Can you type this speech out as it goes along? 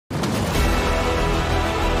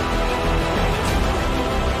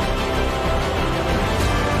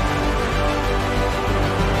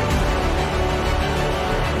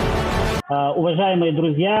Уважаемые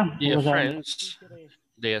друзья, Dear friends,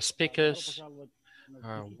 dear speakers,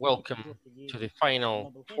 welcome to the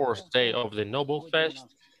final fourth day of the Nobel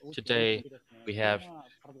Fest. Today we have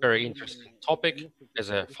a very interesting topic as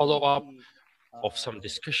a follow-up of some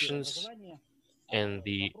discussions in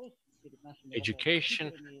the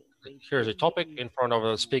education. Here's a topic in front of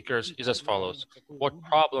the speakers is as follows. What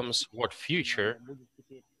problems, what future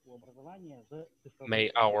may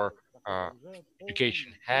our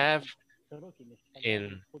education have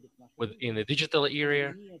within the digital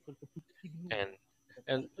area,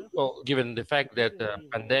 and well, given the fact that the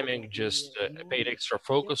pandemic just paid extra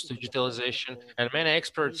focus to digitalization, and many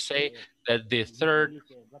experts say that the third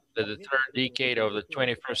decade of the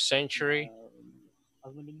 21st century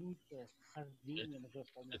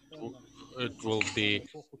it will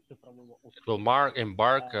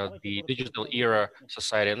embark the digital era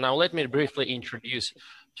society. Now, let me briefly introduce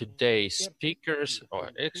today's speakers or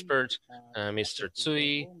experts, Mr.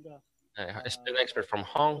 Tsui, an expert from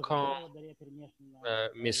Hong Kong,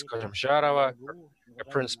 Ms. Kozhamzharova, a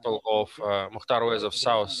principal of M.Auezov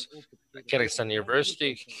South Kazakhstan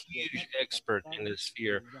University, huge expert in the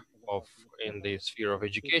sphere of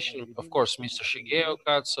education. Of course, Mr. Shigeo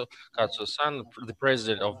Katsu-san, the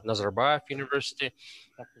president of Nazarbayev University,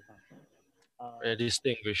 a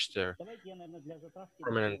distinguished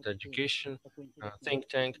prominent education think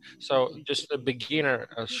tank. So just a beginner,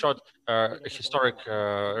 a short historic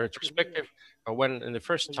retrospective. When in the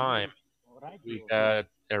first time the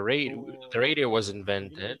radio was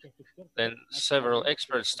invented, then several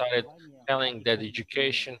experts started telling that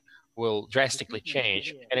education will drastically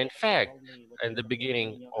change. And in fact, in the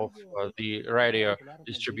beginning of the radio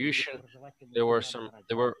distribution, there were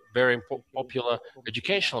very popular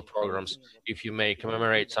educational programs. If you may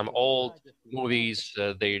commemorate some old movies,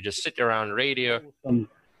 they just sit around radio.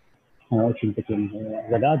 When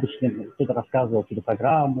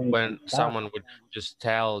someone would just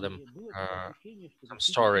tell them some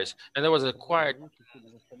stories, and there was a quite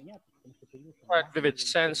vivid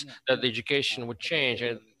sense that the education would change,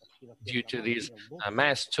 and due to this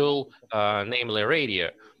mass tool, namely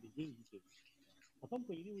radio.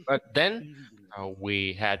 But then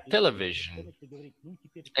we had television,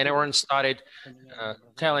 and everyone started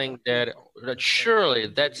telling that surely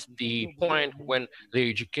that's the point when the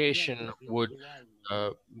education would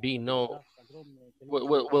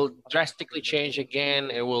will drastically change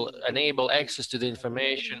again. It will enable access to the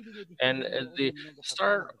information, and at the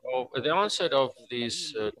onset of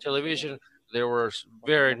this television, there were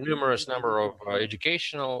very numerous number of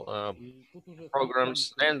educational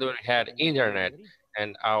programs. Then we had internet,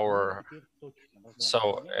 and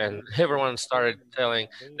everyone started telling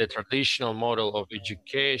the traditional model of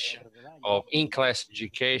education, of in-class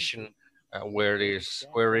education, where is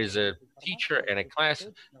a teacher and a class.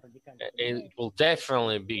 It will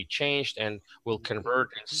definitely be changed and will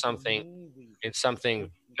convert in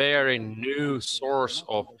something very new source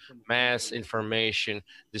of mass information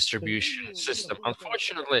distribution system.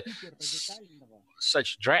 Unfortunately,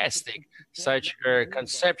 such a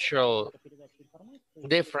conceptual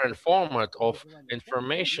different format of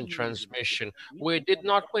information transmission we did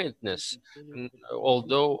not witness,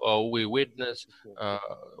 although we witnessed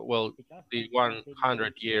the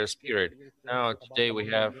 100 years period. Now today we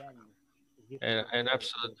have an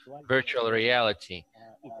absolute virtual reality,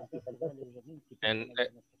 and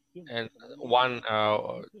one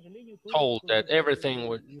told that everything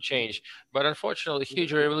would change, but unfortunately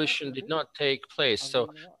huge revolution did not take place.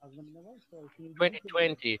 So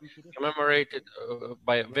 2020 commemorated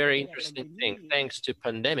by a very interesting thing, thanks to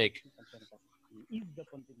pandemic,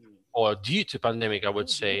 or due to pandemic, I would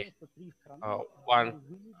say.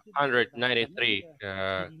 193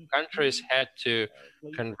 countries had to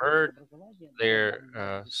convert their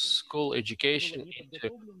school education into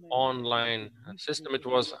online system. It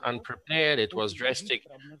was unprepared. It was drastic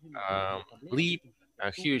leap.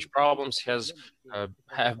 Huge problems have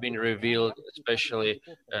been revealed, especially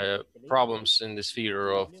problems in the sphere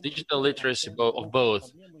of digital literacy of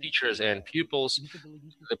both teachers and pupils.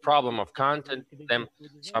 The problem of content,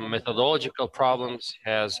 some methodological problems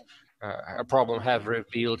have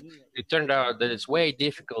revealed. It turned out that it's way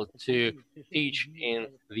difficult to teach in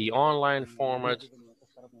the online format,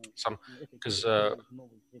 because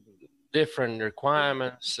different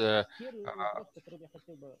requirements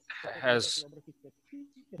has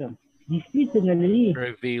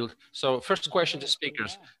revealed. So first question to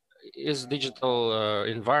speakers, is digital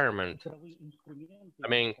environment, I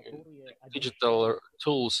mean digital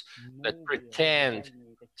tools that pretend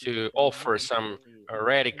to offer some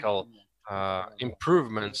radical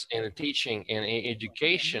improvements in the teaching and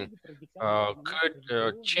education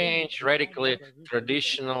could change radically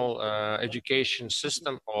traditional education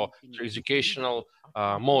system or educational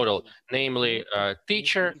model, namely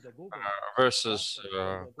teacher versus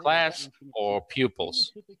class or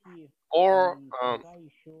pupils. Or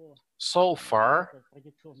so far,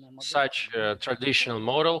 such a traditional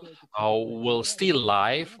model will still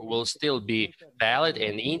live, will still be valid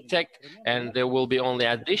and intact, and there will be only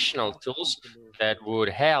additional tools that would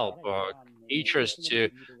help teachers to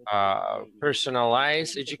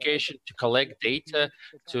personalize education, to collect data,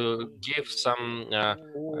 to give some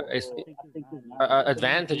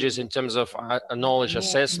advantages in terms of knowledge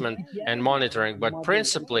assessment and monitoring. But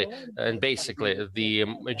principally and basically, the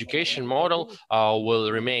education model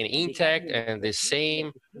will remain intact and the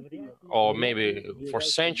same, or maybe for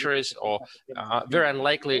centuries, or very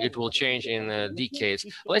unlikely it will change in decades.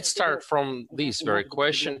 Let's start from this very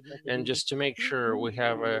question, and just to make sure we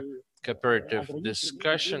have a cooperative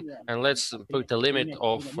discussion, and let's put a limit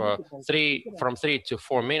of from 3 to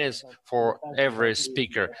 4 minutes for every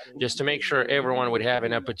speaker, just to make sure everyone would have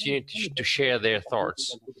an opportunity to share their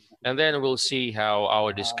thoughts. And then we'll see how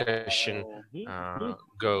our discussion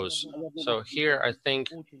goes. So here, I think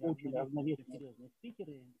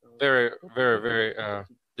very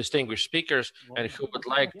distinguished speakers, and who would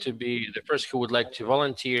like to be the first, who would like to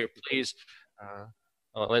volunteer, please.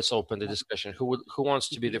 Let's open the discussion. Who wants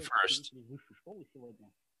to be the first?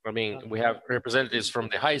 I mean, we have representatives from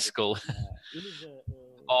the high school.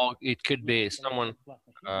 Or it could be someone.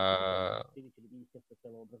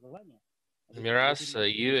 Miras,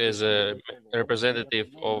 you as a representative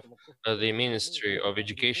of the Ministry of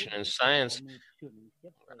Education and Science,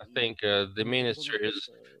 I think the ministry is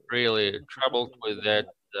really troubled with that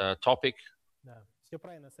topic.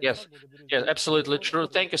 Yes, absolutely true.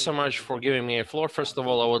 Thank you so much for giving me a floor. First of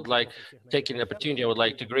all, I would like, taking the opportunity, I would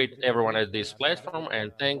like to greet everyone at this platform and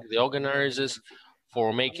thank the organizers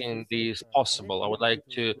for making this possible. I would like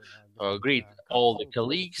to greet all the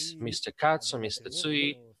colleagues, Mr. Katsu, Mr.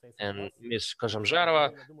 Tsui, and Ms.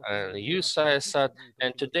 Kozhamzharova, and you, Sayasat.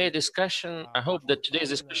 And today's discussion, I hope that today's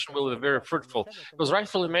discussion will be very fruitful. It was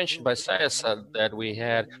rightfully mentioned by Sayasat that we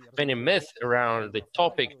had many myths around the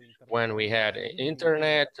topic when we had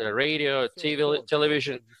internet, radio, TV,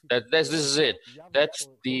 television. This is it. That's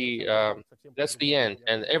the end,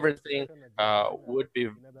 and everything would be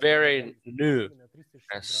very new.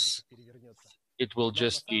 As it will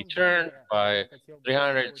just be turned by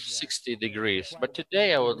 360 degrees. But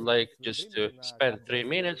today I would like just to spend 3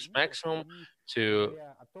 minutes maximum to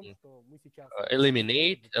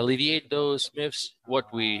alleviate those myths, what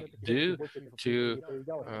we do to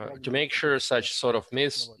make sure such sort of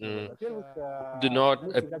myths do not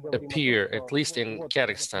appear, at least in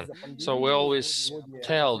Kazakhstan. So we always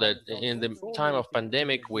tell that in the time of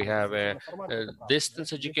pandemic, we have a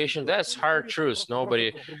distance education. That's hard truth.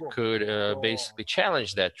 Nobody could basically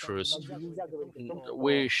challenge that truth.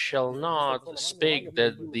 We shall not speak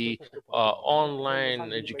that the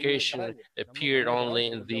online education appeared only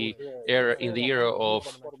in the era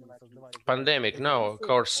of pandemic. No,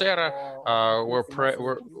 Coursera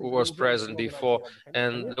was present before,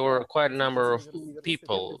 and there were quite a number of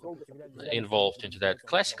people involved into that.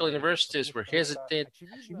 Classical universities were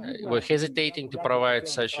hesitating to provide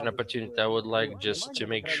such an opportunity. I would like just to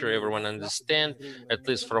make sure everyone understands, at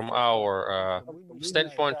least from our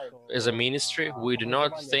standpoint, as a ministry, we do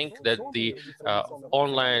not think that the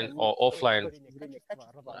online or offline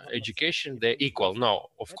education, they're equal. No,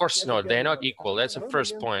 of course not. They're not equal. That's the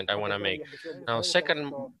first point I want to make. Now,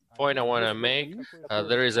 second point I want to make,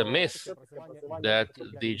 there is a myth that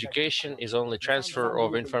the education is only transfer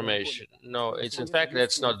of information. No, it's in fact,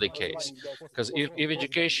 that's not the case. Because if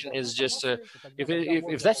education is just,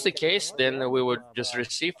 if that's the case, then we would just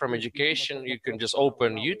receive from education, you can just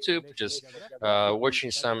open YouTube, just watching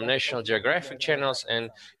some National Geographic channels, and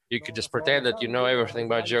you could just pretend that you know everything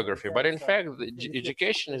about geography. But in fact,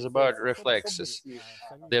 education is about reflexes,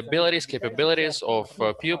 the abilities, capabilities of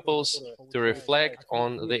pupils to reflect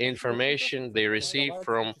on the information they receive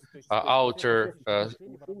from outer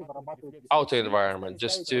environment,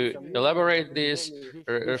 just to elaborate this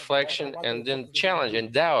reflection and then challenge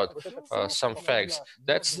and doubt some facts.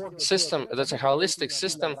 That's a holistic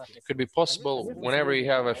system, could be possible whenever you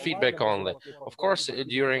have a feedback only. Of course,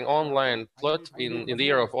 during in the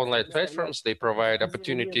era of online platforms, they provide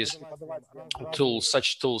opportunities,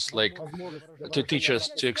 such tools like to teachers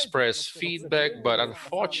to express feedback, but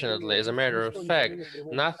unfortunately, as a matter of fact,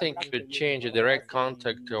 nothing could change a direct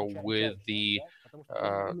contact with the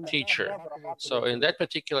teacher. So in that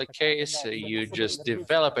particular case, you just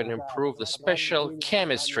develop and improve the special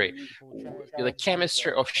chemistry, the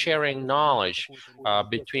chemistry of sharing knowledge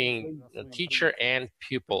between teacher and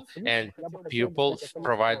pupil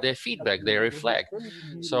provide their feedback, they reflect.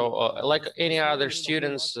 So like any other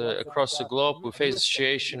students across the globe, we face a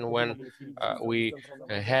situation when we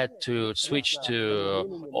had to switch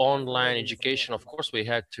to online education. Of course, we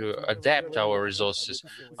had to adapt our resources.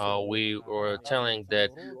 We were telling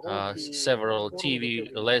that several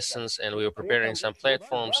TV lessons, and we were preparing some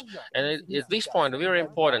platforms. And at this point, very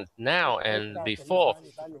important now and before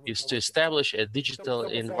is to establish a digital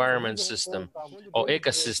environment system or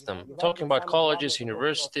ecosystem. Talking about colleges,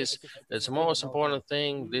 universities, that's the most important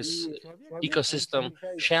thing. This ecosystem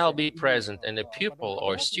shall be present, and a pupil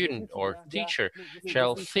or student or teacher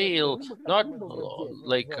shall feel not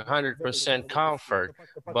like 100% comfort,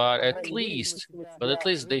 but at least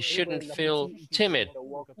they shouldn't feel timid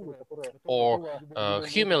or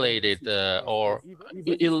humiliated or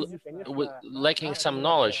lacking some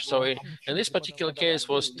knowledge. So in this particular case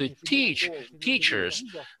was to teach teachers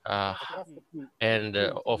and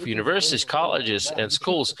of universities, colleges, and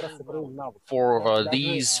schools for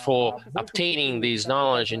obtaining these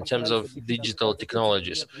knowledge in terms of digital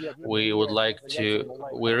technologies. We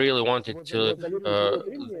really wanted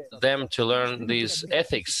them to learn these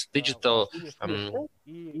ethics, digital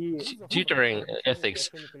tutoring ethics.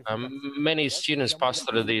 Many students passed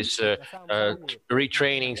through these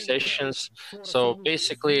retraining sessions. So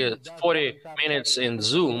basically 40 minutes in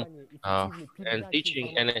Zoom and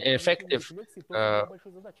teaching an effective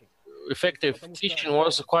teaching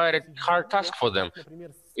was quite a hard task for them.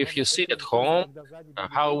 If you sit at home,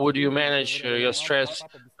 how would you manage your stress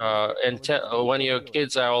when your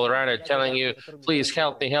kids are all around it telling you, please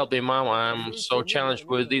help me, mom, I'm so challenged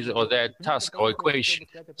with this or that task or equation.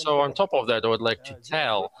 So on top of that, I would like to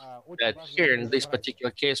tell that here in this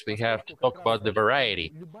particular case, we have to talk about the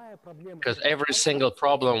variety, because every single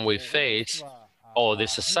problem we face or the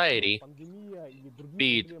society,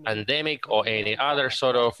 be it pandemic or any other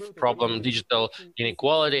sort of problem, digital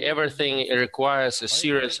inequality, everything requires a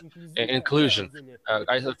serious inclusion.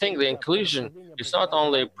 I think the inclusion is not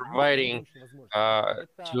only providing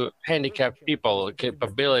to handicapped people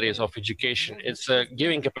capabilities of education, it's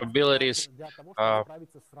giving capabilities to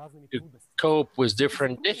cope with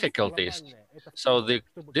different difficulties. So the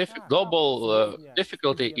global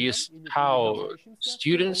difficulty is how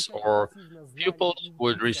students or pupils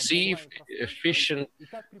would receive efficient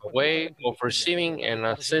way of receiving and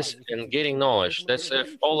access and getting knowledge. That's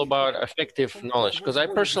all about effective knowledge. Because I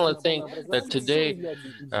personally think that today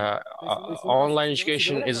online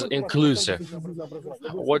education is inclusive.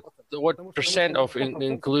 What percent of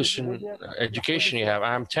inclusion education you have?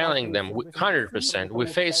 I'm telling them 100%. We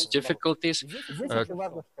face difficulties.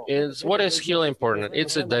 What is really important?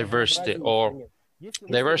 It's a diversity of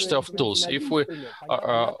tools. If we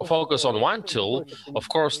focus on one tool, of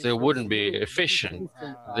course, they wouldn't be efficient.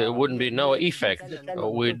 There wouldn't be no effect.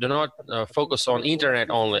 We do not focus on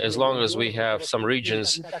internet only, as long as we have some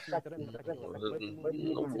regions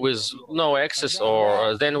with no access,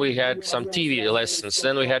 or then we had some TV lessons.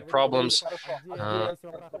 Then we had problems.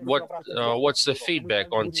 What's the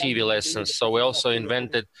feedback on TV lessons? So we also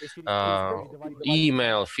invented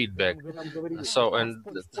email feedback. So, and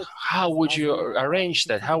how would you arrange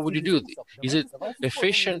that? How would you do it? Is it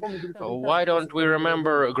efficient? Why don't we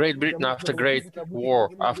remember Great Britain after Great War,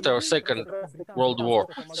 after Second World War?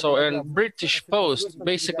 So, and British Post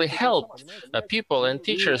basically helped people and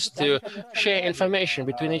teachers to share information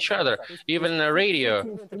between each other. Even radio,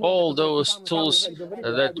 all those tools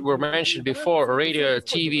that were mentioned before, radio,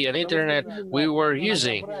 TV, and internet, we were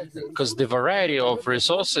using, because the variety of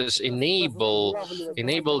resources enable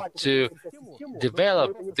to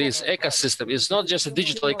develop this ecosystem. It's not just a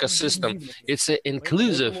digital ecosystem, it's an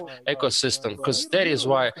inclusive ecosystem, because that is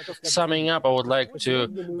why, summing up, I would like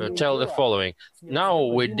to tell the following. Now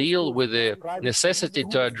we deal with the necessity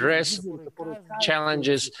to address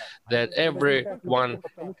challenges that everyone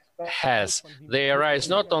has. They arise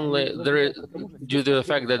not only due to the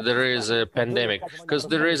fact that there is a pandemic, because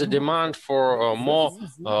there is a demand for more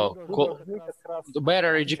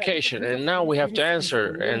better education, and now we have to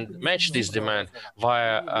answer and match this demand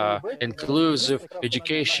via inclusive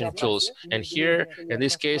education tools. And here, in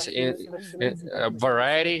this case,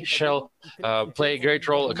 variety shall play a great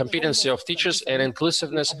role, competency of teachers and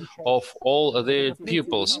inclusiveness of all the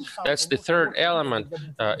pupils. That's the third element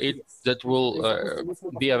that will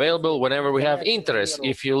be available whenever we have interest.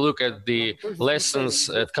 If you look at the lessons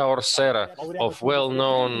at Coursera of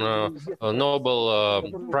well-known Nobel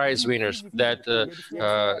Prize winners that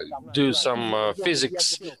do some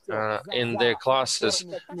physics in their classes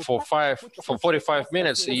for 45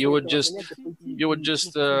 minutes, you would just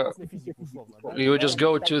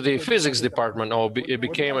go to the physics department or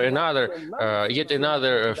became yet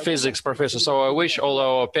another physics professor. So I wish all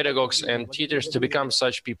our pedagogues and teachers to become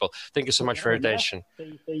such people. Thank you so much for your attention.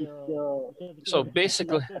 So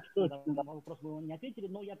basically,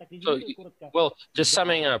 just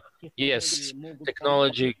summing up, yes,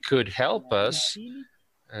 technology could help us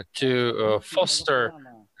to foster,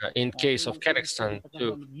 in case of Kazakhstan,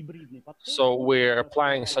 so we're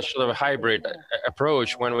applying such sort of a hybrid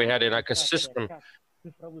approach when we had an ecosystem,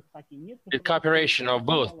 the cooperation of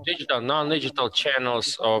both digital, non-digital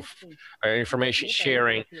channels of information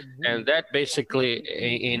sharing, and that basically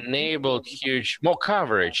enabled more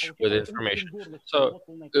coverage with information. So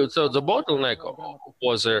the bottleneck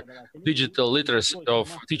was a digital literacy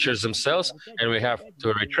of teachers themselves, and we have to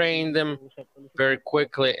retrain them very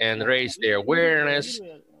quickly and raise their awareness.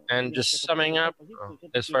 And just summing up,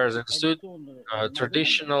 as far as I understood,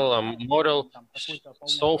 traditional model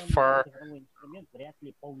so far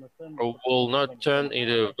will not turn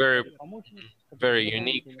into a very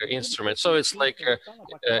unique instrument. So it's like a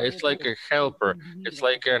helper, it's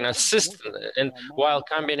like an assistant. And while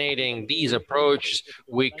combining these approaches,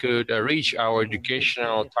 we could reach our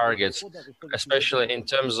educational targets, especially in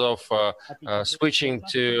terms of switching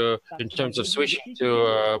to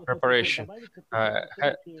preparation.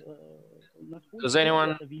 Does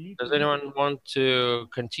anyone want to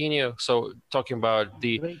continue? So talking about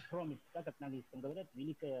the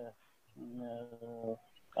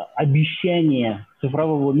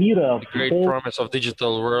great promise of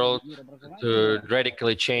digital world to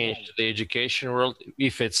radically change the education world,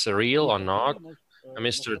 if it's real or not.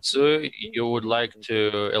 Mr. Tsui, you would like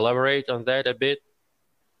to elaborate on that a bit?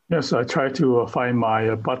 Yes, I tried to find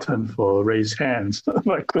my button for raise hands, but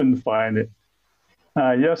I couldn't find it.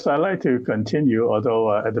 Yes, I'd like to continue,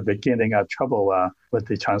 although at the beginning I had trouble with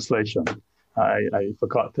the translation. I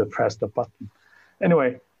forgot to press the button.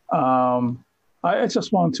 Anyway, I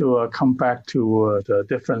just want to come back to the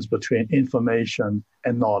difference between information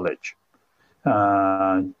and knowledge.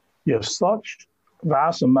 You have such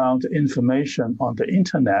vast amount of information on the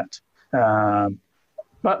internet,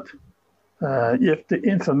 but if the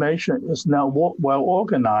information is now well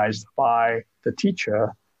organized by the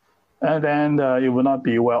teacher, and then it will not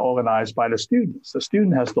be well organized by the students. The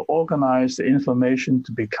student has to organize the information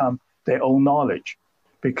to become their own knowledge,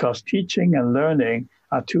 because teaching and learning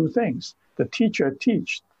are two things. The teacher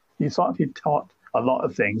teaches. He thought he taught a lot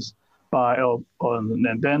of things, and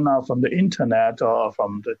then from the internet or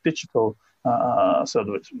from the digital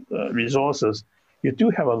resources, you do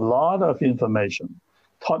have a lot of information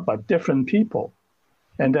taught by different people.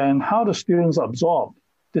 And then how the students absorb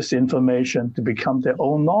this information to become their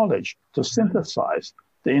own knowledge, to synthesize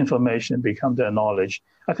the information, become their knowledge,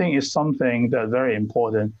 I think is something that's very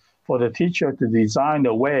important for the teacher to design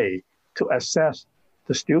a way to assess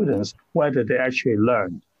the students, whether they actually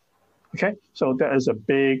learn. Okay, so there is a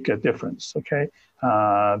big difference. Okay,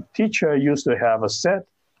 teacher used to have a set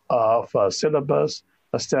of syllabus,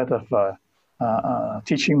 a set of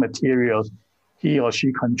teaching materials he or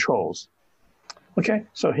she controls. Okay,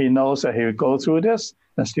 so he knows that he will go through this,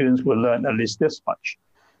 and students will learn at least this much.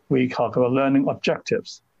 We talk about learning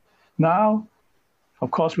objectives. Now,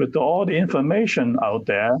 of course, with all the information out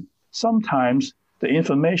there, sometimes the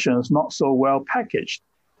information is not so well packaged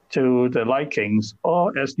to the likings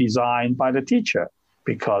or as designed by the teacher,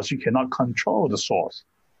 because you cannot control the source.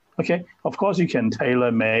 Okay, of course you can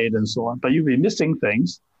tailor-made and so on, but you'll be missing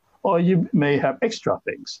things, or you may have extra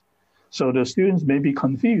things. So the students may be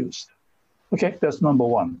confused. Okay, that's number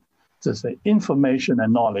one. To say information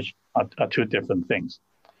and knowledge are two different things.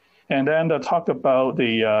 And then to talk about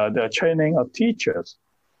the training of teachers.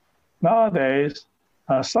 Nowadays,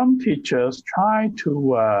 some teachers try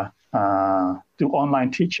to do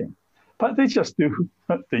online teaching, but they just do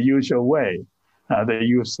the usual way. They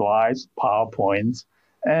use slides, PowerPoints,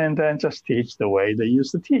 and then just teach the way they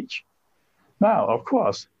used to teach. Now, of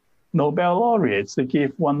course, Nobel laureates, they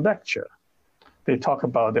give one lecture. They talk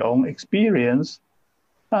about their own experience.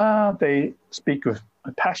 They speak with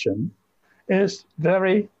passion. It's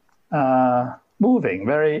very moving,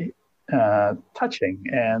 very touching,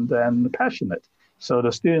 and then passionate. So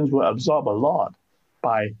the students will absorb a lot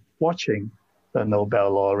by watching the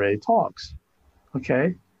Nobel laureate talks,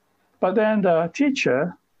 okay? But then the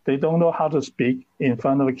teacher, they don't know how to speak in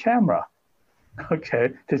front of a camera,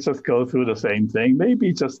 okay? They just go through the same thing,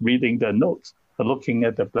 maybe just reading the notes, or looking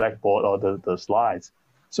at the blackboard or the slides.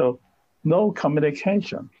 So no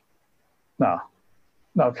communication. Now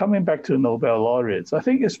coming back to Nobel laureates, I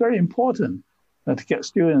think it's very important to get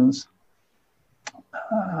students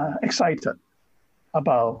excited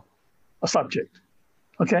about a subject,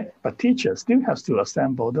 okay? But teachers still has to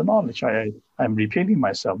assemble the knowledge. I'm repeating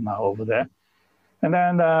myself now over there. And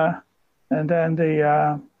then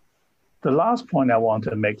the last point I want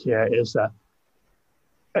to make here is that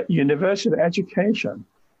university education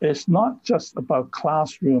is not just about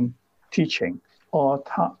classroom teaching or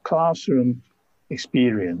classroom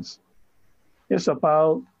experience. It's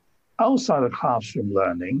about outside of classroom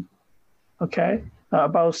learning, okay?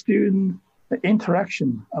 About student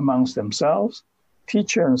interaction amongst themselves,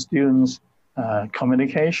 teacher and students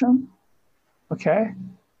communication, okay?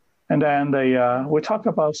 And then we talk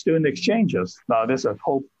about student exchanges. Now, this is a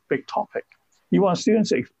whole big topic. You want students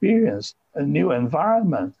to experience a new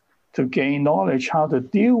environment to gain knowledge how to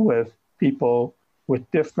deal with people with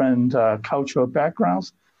different cultural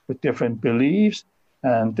backgrounds, with different beliefs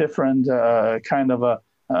and different kind of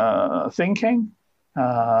thinking.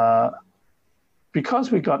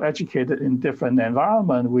 Because we got educated in different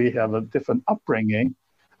environment, we have a different upbringing.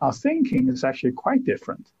 Our thinking is actually quite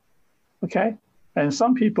different, okay? And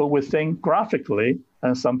some people would think graphically,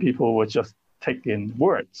 and some people would just take in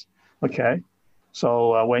words, okay?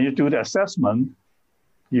 So when you do the assessment,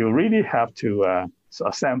 you really have to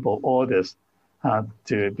assemble all this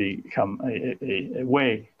to become a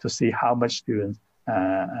way to see how much students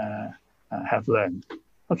have learned.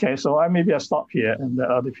 Okay, so maybe I'll stop here and the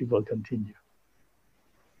other people continue.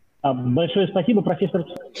 Большое спасибо, профессор.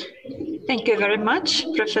 Thank you very much,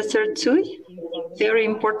 Professor Tsui. Very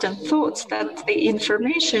important thoughts that the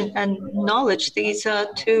information and knowledge, these are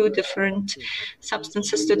two different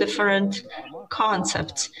substances, two different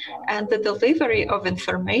concepts. And the delivery of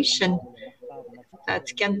information that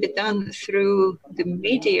can be done through the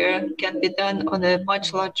media can be done on a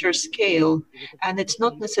much larger scale, and it's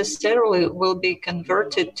not necessarily will be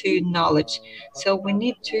converted to knowledge. So we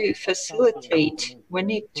need to facilitate, we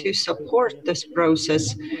need to support this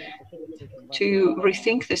process to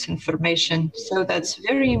rethink this information. So that's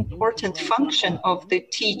very important function of the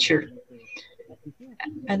teacher.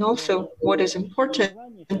 And also what is important,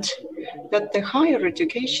 that the higher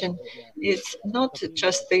education is not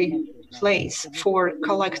just the place for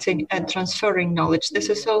collecting and transferring knowledge. This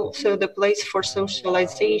is also the place for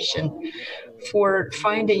socialization, for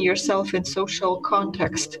finding yourself in social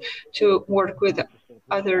context, to work with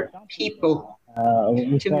other people,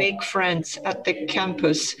 to make friends at the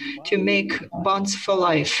campus, to make bonds for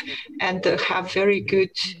life, and to have very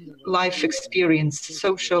good life experience,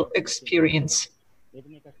 social experience.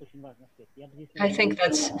 I think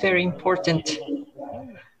that's very important.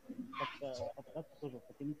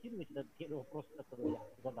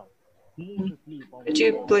 Could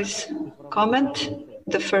you please comment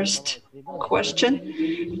the first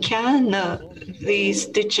question? Can this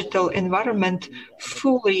digital environment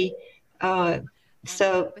fully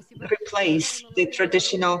replace the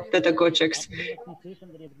traditional pedagogics?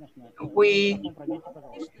 We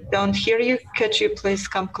don't hear you. Could you please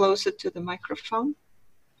come closer to the microphone?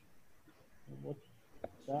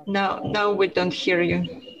 Now we don't hear you.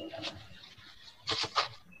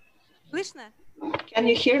 Can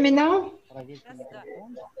you hear me now?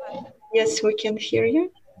 Yes, we can hear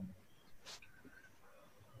you.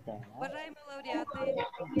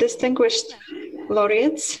 Distinguished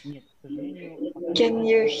laureates, can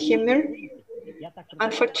you hear me?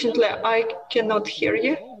 Unfortunately, I cannot hear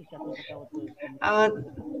you.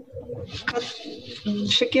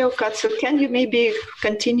 Shigeo, Katsu, can you maybe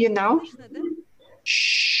continue now?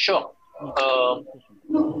 Sure.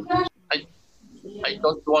 I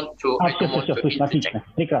don't want to. I don't want to interject.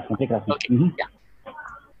 Прекрасно, прекрасно. Okay. Yeah.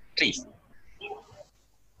 Please.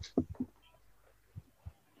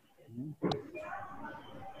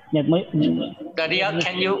 Нет, мы... Dariya,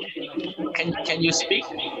 can you speak?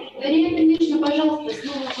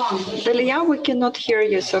 Dariya, we cannot hear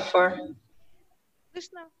you so far.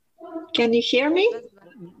 Can you hear me?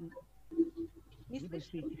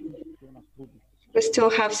 We still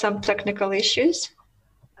have some technical issues.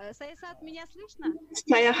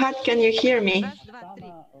 Sayasat, can you hear me?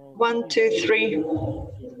 1, 2, 3.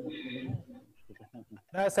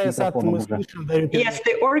 Yes,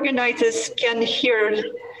 the organizers can hear.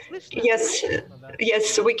 Yes,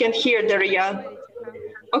 yes, we can hear Dariya.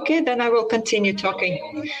 Okay, then I will continue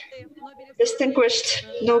talking. Distinguished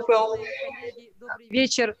Nobel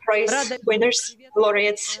Prize winners,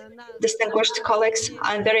 laureates, distinguished colleagues,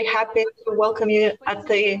 I'm very happy to welcome you at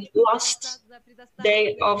the last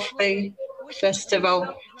day of the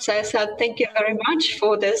festival. Sayasat, thank you very much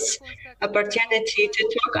for this opportunity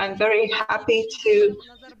to talk. I'm very happy to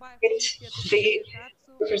meet the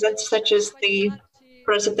representatives such as the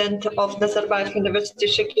President of Nazarbayev University,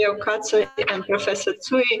 Shigeo Katsu, and Professor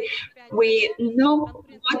Tsui. We know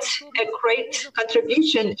what a great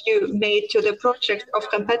contribution you made to the project of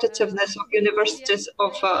competitiveness of universities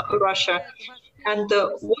of Russia. And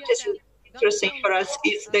what is interesting for us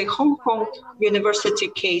is the Hong Kong University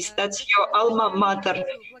case. That's your alma mater.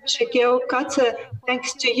 Shigeo Katsu,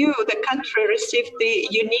 thanks to you, the country received the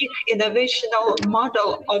unique innovational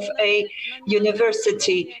model of a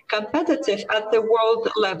university, competitive at the world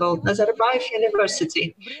level, Nazarbayev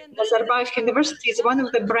University. Nazarbayev University is one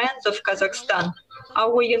of the brands of Kazakhstan.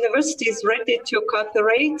 Our university is ready to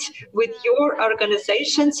cooperate with your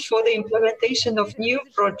organizations for the implementation of new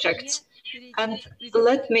projects. And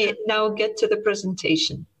let me now get to the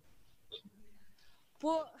presentation.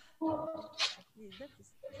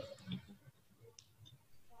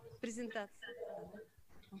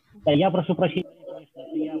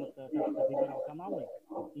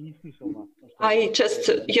 I just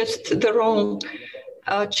used the wrong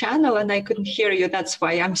channel and I couldn't hear you. That's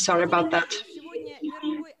why. I'm sorry about that.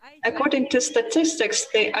 According to statistics,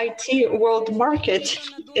 the IT world market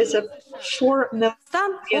is a $4 million,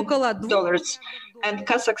 and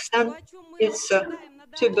Kazakhstan is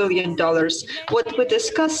 $2 billion. What we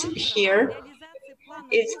discuss here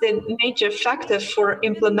is the major factor for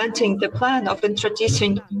implementing the plan of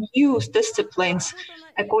introducing new disciplines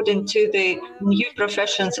according to the new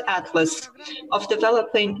professions atlas, of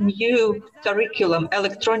developing new curriculum,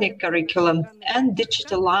 electronic curriculum, and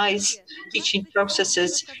digitalize teaching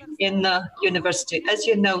processes in university. As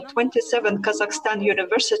you know, 27 Kazakhstan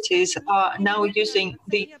universities are now using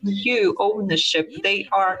the new ownership. They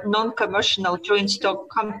are non-commercial joint stock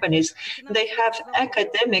companies. They have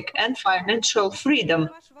academic and financial freedom.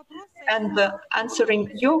 And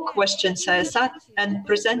answering your question, Sayasat, and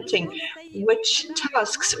presenting which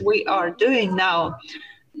tasks we are doing now,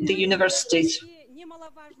 the universities.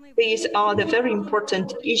 These are the very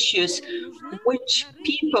important issues which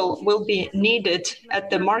people will be needed at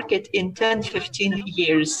the market in 10-15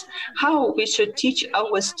 years. How we should teach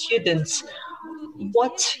our students,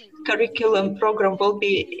 what curriculum program will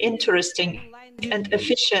be interesting and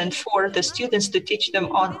efficient for the students to teach them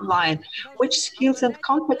online. Which skills and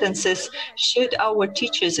competences should our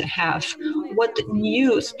teachers have? What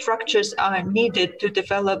new structures are needed to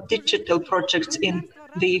develop digital projects in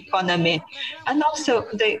the economy? And also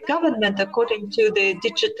the government, according to the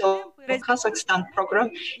Digital Kazakhstan program,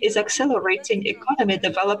 is accelerating economy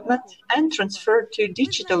development and transfer to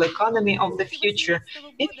digital economy of the future.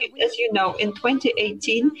 As you know, in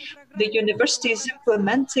 2018, the university is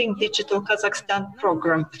implementing Digital Kazakhstan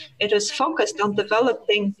program. It is focused on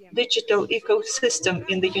developing digital ecosystem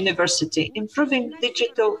in the university, improving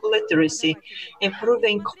digital literacy,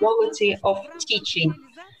 improving quality of teaching.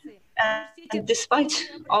 And despite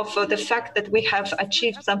of the fact that we have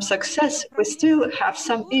achieved some success, we still have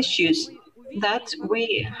some issues that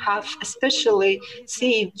we have especially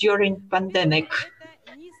seen during pandemic.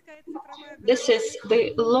 This is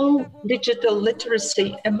the low digital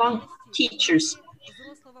literacy among teachers,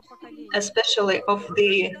 especially of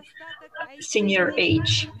the senior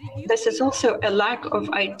age. This is also a lack of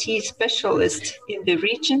IT specialists in the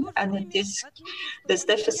region, and this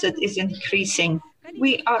deficit is increasing.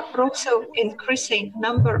 We are also increasing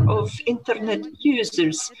number of internet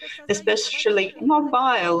users, especially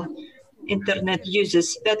mobile internet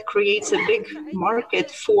users. That creates a big market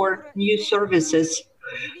for new services.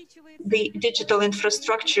 The digital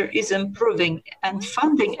infrastructure is improving and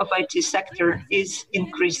funding of IT sector is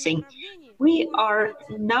increasing. We are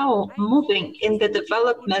now moving in the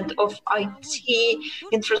development of IT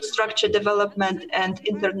infrastructure development and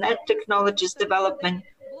internet technologies development.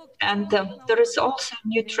 And there is also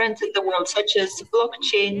new trends in the world, such as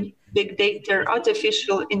blockchain, big data,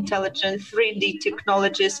 artificial intelligence, 3D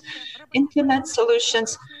technologies, internet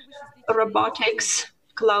solutions, robotics,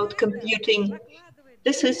 cloud computing.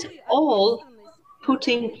 This is all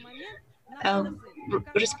putting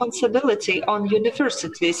responsibility on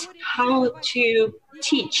universities, how to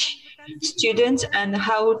teach students and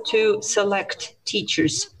how to select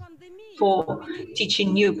teachers for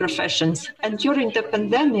teaching new professions. And during the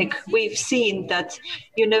pandemic, we've seen that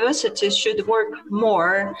universities should work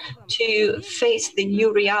more to face the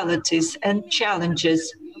new realities and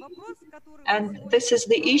challenges. And this is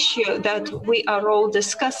the issue that we are all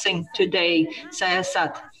discussing today,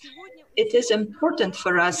 Sayasat. it is important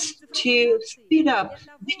for us to speed up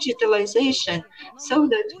digitalization so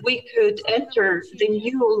that we could enter the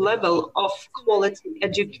new level of quality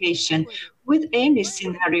education with any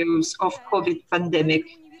scenarios of COVID pandemic.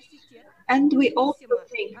 And we also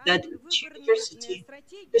think that each university,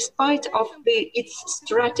 despite of its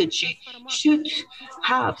strategy, should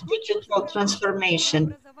have digital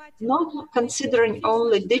transformation, not considering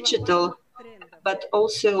only digital, but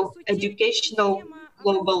also educational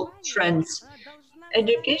global trends.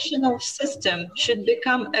 Educational system should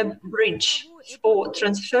become a bridge for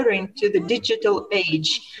transferring to the digital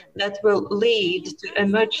age that will lead to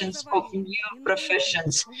emergence of new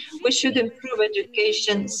professions. We should improve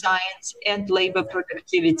education, science, and labor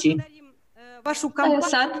productivity.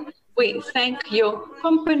 Sayasat, we thank your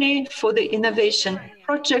company for the innovation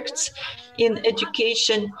projects in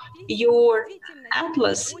education. Your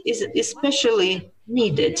atlas is especially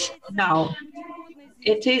needed now.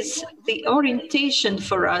 It is the orientation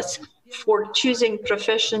for us for choosing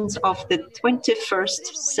professions of the 21st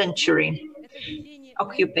century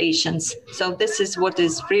occupations. So this is what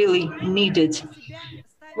is really needed.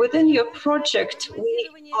 Within your project, we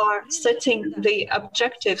are setting the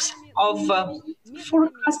objectives of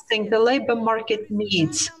forecasting the labor market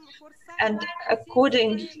needs. And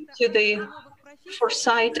according to the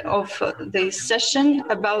foresight of the session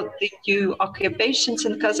about the new occupations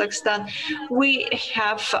in Kazakhstan, we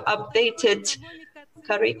have updated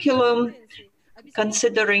curriculum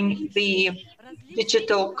considering the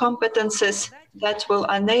digital competences that will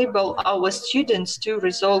enable our students to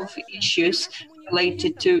resolve issues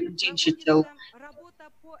related to digital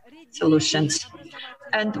solutions.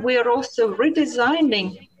 And we are also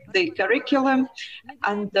redesigning the curriculum,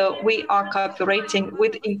 and we are cooperating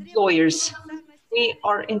with employers. We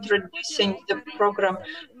are introducing the program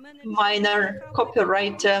minor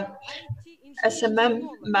copywriter, SMM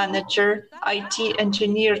manager, IT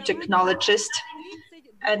engineer, technologist.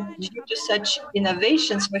 And due to such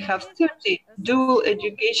innovations, we have 30 dual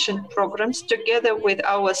education programs together with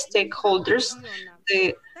our stakeholders,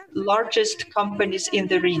 the largest companies in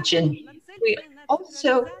the region. We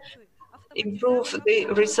also improve the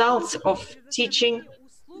results of teaching,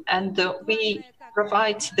 and we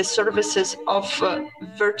provide the services of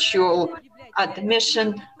virtual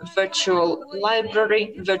admission, virtual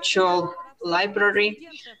library, virtual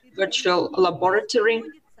laboratory.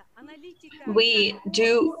 We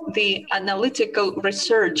do the analytical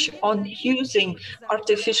research on using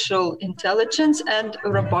artificial intelligence and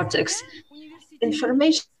robotics.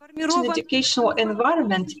 Information educational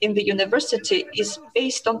environment in the university is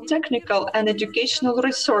based on technical and educational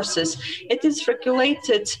resources. It is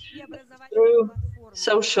regulated through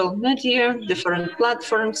social media, different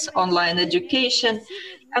platforms, online education,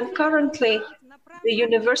 and currently the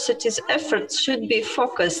university's efforts should be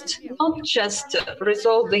focused not just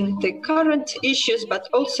resolving the current issues, but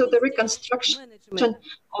also the reconstruction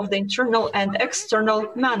of the internal and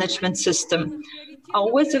external management system.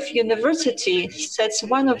 M.Auezov University sets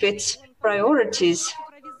one of its priorities,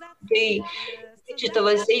 the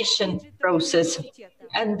digitalization process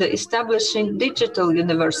and establishing digital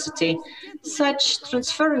university. Such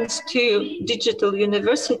transference to digital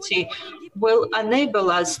university will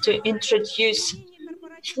enable us to introduce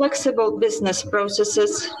flexible business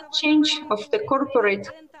processes, change of the corporate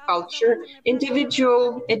culture,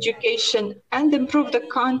 individual education, and improve the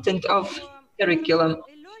content of curriculum.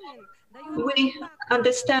 We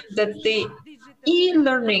understand that the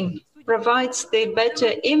e-learning provides the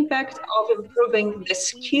better impact of improving the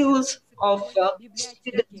skills of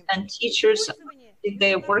students and teachers if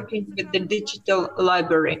they are working with the digital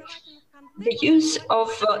library. The use of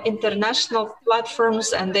international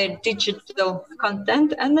platforms and their digital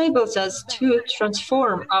content enables us to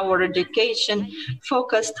transform our education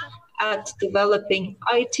focused at developing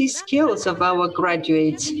IT skills of our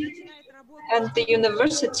graduates. And the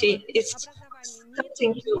university is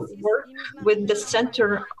starting to work with the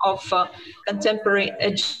Center of Contemporary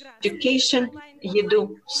Education,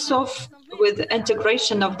 M.Auezov, with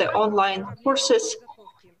integration of the online courses.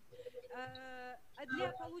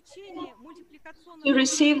 To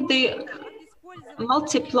receive the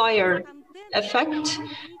multiplier effect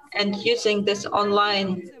and using this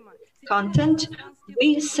online content,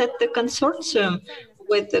 we set the consortium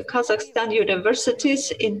with the Kazakhstan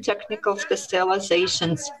universities in technical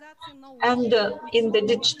specializations. And in the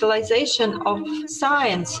digitalization of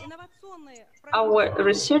science, our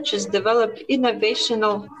researchers develop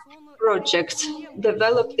innovational projects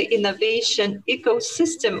develop the innovation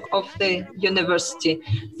ecosystem of the university.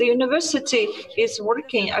 The university is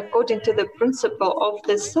working according to the principle of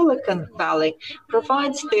the Silicon Valley,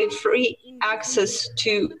 provides the free access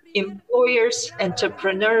to employers,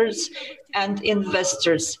 entrepreneurs, and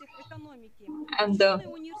investors. And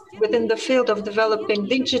within the field of developing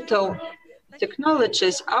digital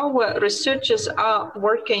technologies, our researchers are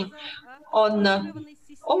working on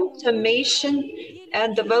automation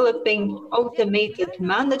and developing automated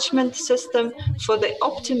management system for the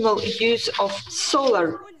optimal use of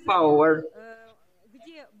solar power.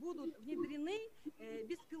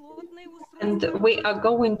 And we are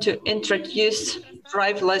going to introduce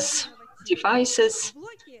driverless devices.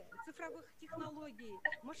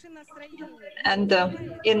 And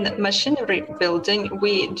in machinery building,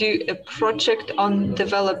 we do a project on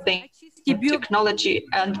developing technology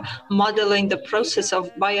and modeling the process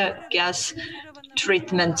of biogas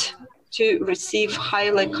treatment to receive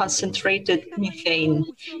highly concentrated methane.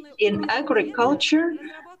 In agriculture,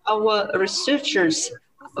 our researchers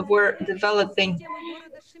were developing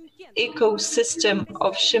ecosystem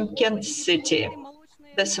of Shymkent city.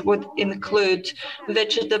 This would include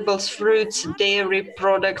vegetables, fruits, dairy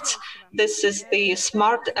products. This is the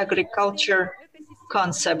smart agriculture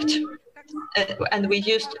concept. And we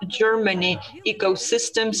used Germany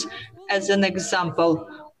ecosystems as an example,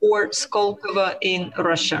 or Skolkovo in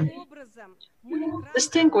Russia.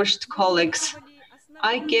 Distinguished colleagues,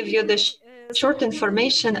 I give you the short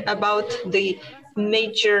information about the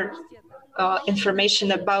major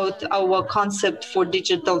information about our concept for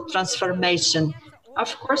digital transformation.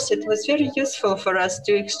 Of course, it was very useful for us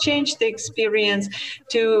to exchange the experience,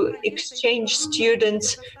 to exchange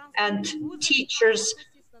students and teachers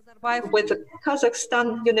with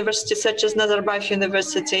Kazakhstan universities such as Nazarbayev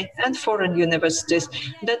University and foreign universities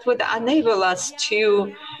that would enable us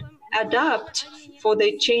to adapt for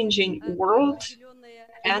the changing world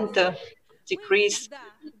and decrease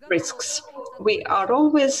risks. We are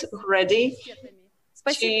always ready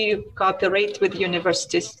to cooperate with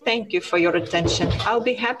universities. Thank you for your attention. I'll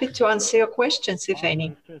be happy to answer your questions, if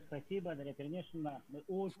any. Of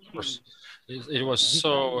course, it was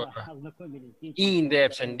so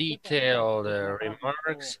in-depth and detailed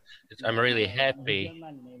remarks. I'm really happy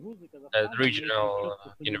that regional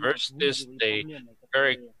universities, they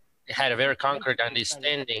had a very concrete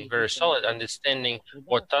understanding, very solid understanding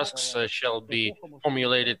what tasks shall be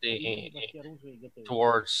formulated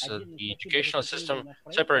towards the educational system.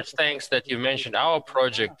 Separate thanks that you mentioned our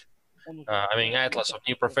project, Atlas of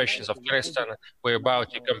New Professions of Kazakhstan. We're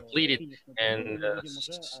about to complete it and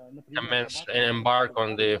commence and embark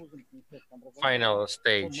on the final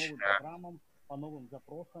stage.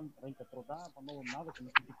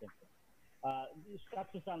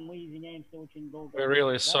 We're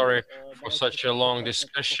really sorry for such a long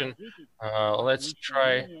discussion. Let's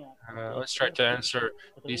try to answer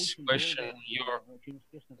this question.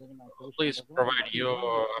 Please provide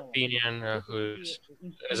your opinion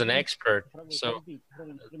as an expert. So,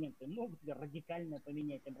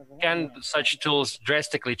 can such tools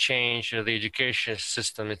drastically change the education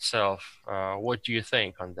system itself? What do you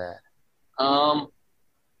think on that?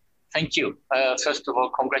 Thank you. First of all,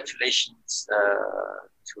 congratulations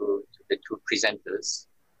to the two presenters.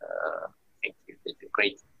 I think you did a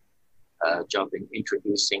great job in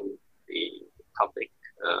introducing the topic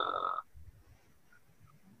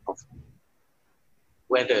of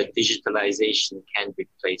whether digitalization can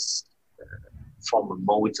replace former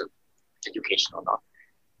modes of education or not.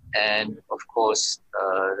 And of course,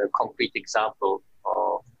 the concrete example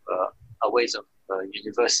of M.Auezov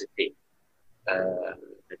University,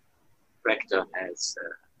 Rector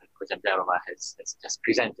Kozhamzharova has just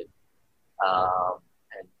presented.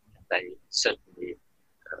 And I certainly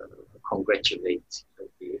congratulate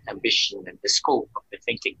the ambition and the scope of the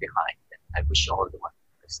thinking behind it. I wish you all the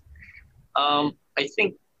best. I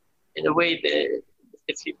think, in a way,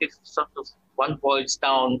 if sort of one boils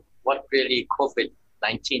down what really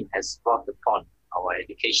COVID-19 has brought upon our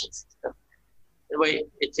education system, in a way,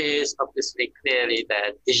 it is obviously clearly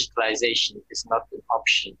that digitalization is not an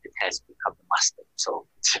option. It has become a must. So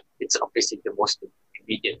it's obviously the most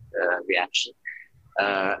immediate reaction,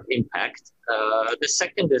 impact. The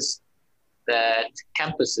second is that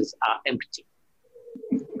campuses are empty.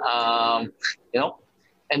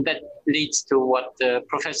 And that leads to what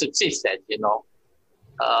Professor Tsui said,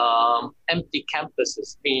 empty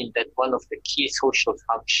campuses mean that one of the key social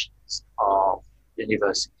functions of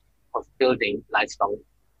university, of building lifelong,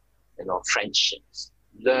 friendships,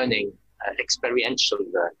 learning, experiential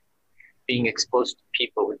learning, being exposed to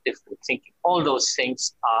people with different thinking, all those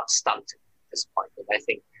things are stunted at this point. And I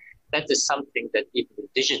think that is something that even the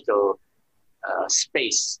digital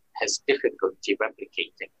space has difficulty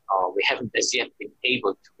replicating, or we haven't as yet been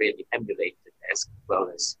able to really emulate it as well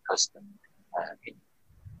as custom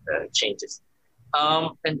changes.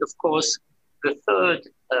 And of course, the third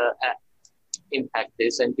impact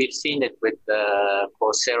is, and we've seen it with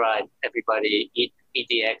Coursera and everybody,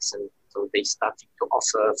 EDX, and so they started to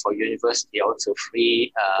offer for university also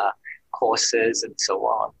free courses and so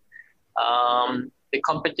on. The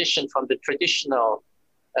competition from the traditional,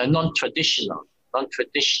 non-traditional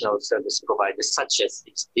service providers, such as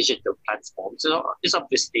these digital platforms, is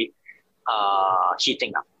obviously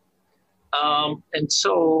heating up. And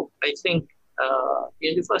so I think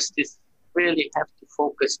universities really have to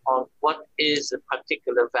focus on what is a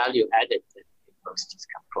particular value added that universities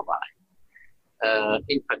can provide,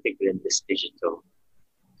 in particular in this digital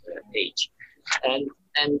age. And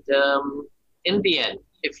in the end,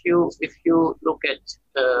 if you look at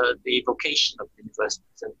the vocation of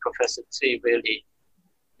universities, and Professor Tsui really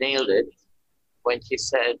nailed it when he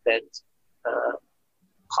said that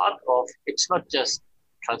part of it's not just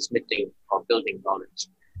transmitting or building knowledge,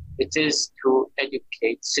 it is to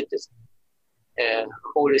educate citizens, a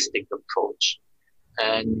holistic approach,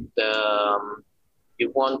 and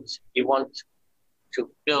you want to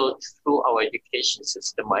build through our education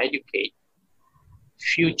system or educate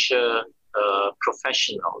future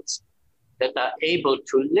professionals that are able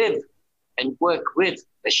to live and work with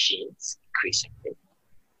machines increasingly,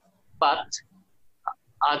 but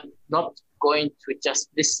are not going to just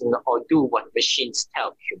listen or do what machines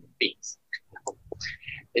tell human beings.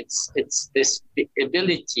 It's this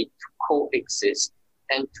ability to coexist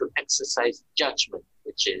and to exercise judgment,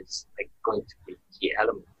 which is going to be a key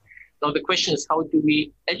element. Now the question is, how do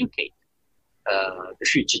we educate the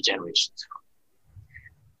future generations?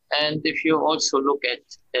 And if you also look at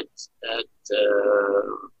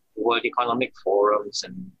World Economic Forums,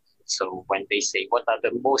 and so when they say what are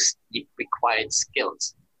the most required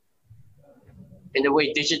skills, in a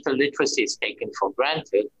way, digital literacy is taken for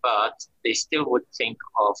granted, but they still would think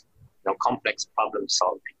of complex problem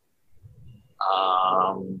solving,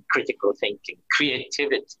 critical thinking,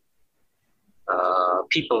 creativity,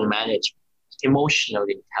 people management, emotional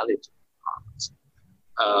intelligence,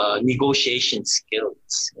 negotiation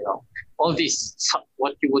skills. All these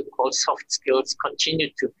what you would call soft skills continue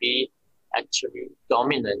to be actually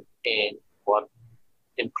dominant in what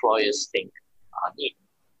employers think are needed.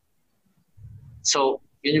 So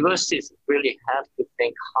universities really have to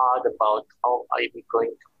think hard about how are we going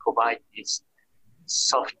to provide these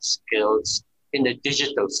soft skills in a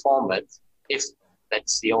digital format, if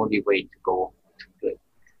that's the only way to go to do it.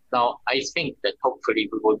 Now, I think that hopefully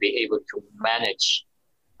we will be able to manage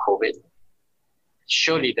COVID.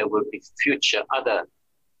 Surely there will be future other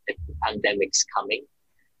pandemics coming.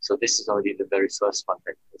 So this is only the very first one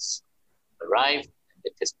that has arrived.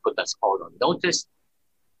 It has put us all on notice.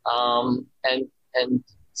 And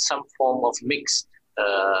some form of mixed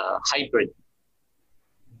hybrid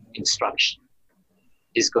instruction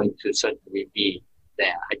is going to certainly be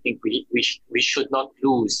there. I think we should not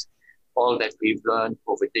lose all that we've learned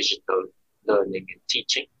over digital learning and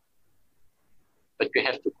teaching, but we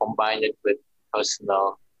have to combine it with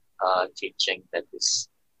personal teaching that is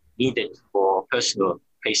needed for personal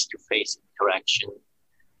face-to-face interaction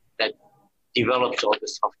that develops all the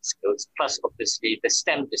soft skills. Plus, obviously, the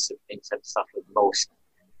STEM disciplines have suffered most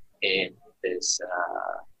in this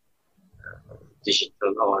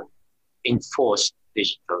digital or enforced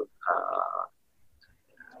digital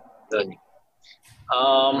learning.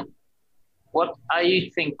 What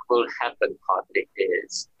I think will happen partly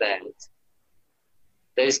is that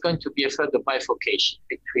there is going to be a further bifurcation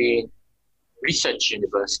between research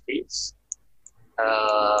universities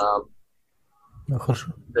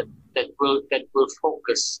that will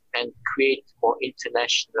focus and create more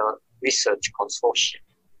international research consortia,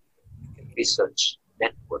 research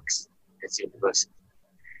networks as universities.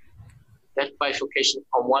 That bifurcation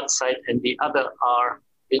on one side, and the other are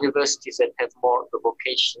universities that have more the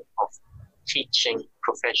vocation of teaching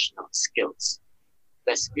professional skills.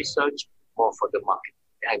 Less research, more for the market,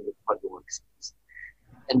 for the workspace.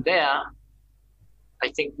 And there, I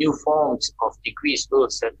think new forms of degrees will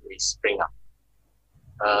certainly spring up.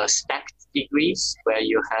 Stacked degrees, where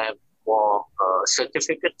you have more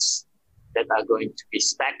certificates that are going to be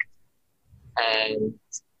stacked and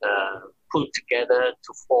put together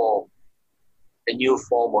to form a new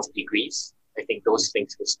form of degrees. I think those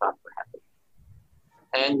things will start to happen.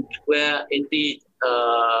 And where indeed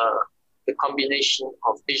the combination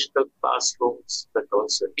of digital classrooms, but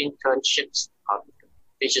also internships,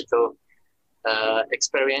 digital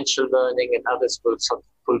experiential learning, and others will sort of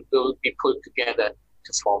will be put together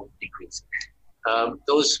to form degrees.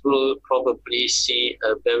 Those will probably see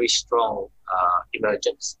a very strong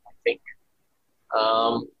emergence, I think.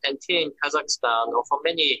 And here in Kazakhstan, or for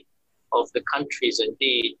many of the countries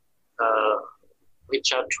indeed,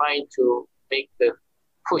 which are trying to make the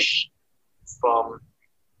push from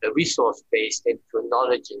the resource-based into a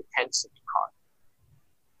knowledge-intensive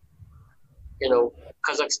economy.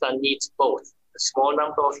 Kazakhstan needs both a small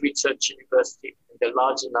number of research universities and a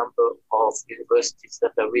larger number of universities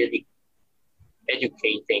that are really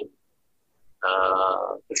educating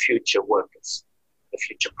the future workers, the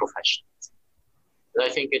future professionals. And I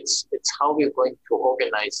think it's how we're going to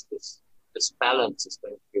organize this balance is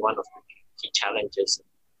going to be one of the key challenges.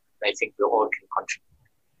 I think we all can contribute.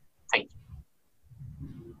 Thank you.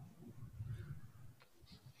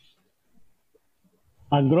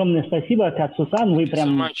 Огромное спасибо, Katsu-san. Вы Thank you so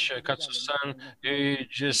прям... much, Katsu-san. You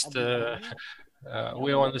just,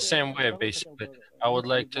 we're on the same way, basically. I would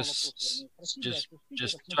like to just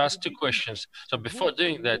to ask two questions. So before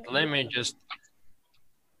doing that, let me just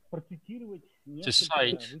to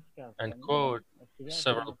cite and quote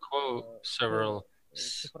several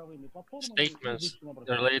statements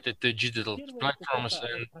related to digital platforms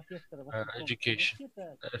and education.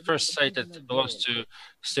 The first cited belongs to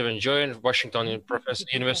Stephen Joy, Washington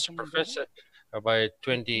University professor, by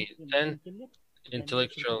 2010.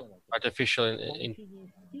 Artificial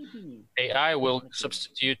AI will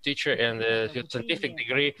substitute teacher, and the scientific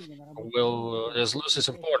degree will lose its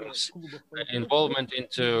importance. Involvement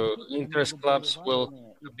into interest clubs will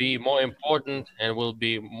be more important and will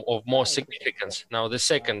be of more significance. Now, the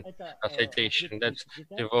second citation that's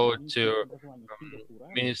devoted to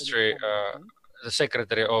Ministry, the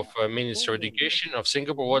Secretary of Ministry of Education of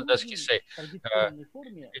Singapore. What does he say?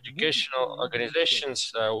 Educational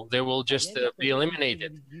organizations, they will just be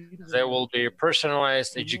eliminated. There will be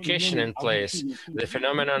personalized education in place. The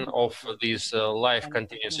phenomenon of this life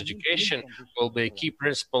continuous education will be a key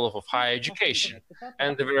principle of higher education.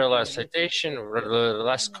 And the very last citation, the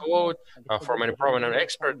last quote from a prominent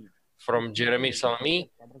expert, from Jeremy Salami.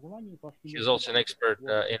 He's also an expert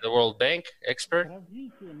in the World Bank expert.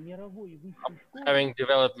 Having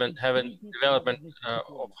development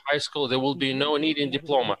of high school, there will be no need in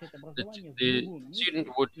diploma. The student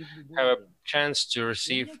would have a chance to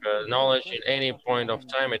receive knowledge at any point of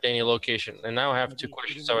time, at any location. And now I have two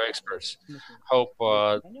questions to our experts. Hope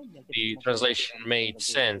the translation made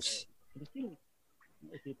sense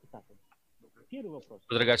with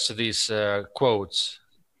regards to these quotes.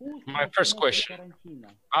 My first question: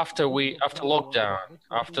 after lockdown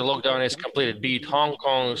is completed, be it Hong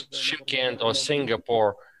Kong, Shenzhen, or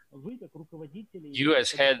Singapore, you as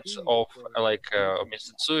heads of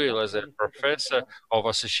Mr. Tsui, as a professor of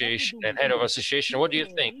association and head of association, what do you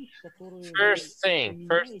think? First thing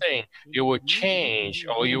you will change,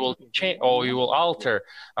 or you will alter,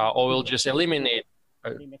 or will just eliminate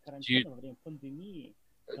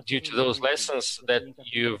due to those lessons that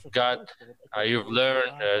you've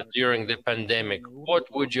learned during the pandemic. What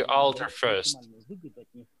would you alter first?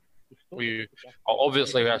 We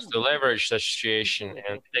obviously have to leverage the situation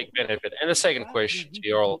and take benefit. And the second question to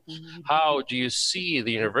you all: how do you see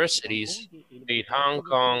the universities, be it Hong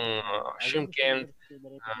Kong, Shenzhen,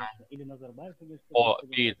 or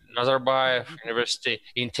be it Nazarbayev University,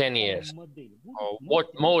 in 10 years? What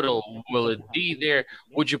model will it be there?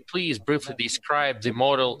 Would you please briefly describe the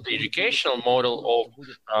model, the educational model of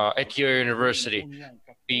at your university?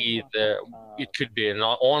 Be it could be an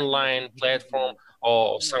online platform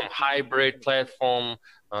or some hybrid platform,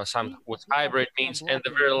 some what hybrid means. And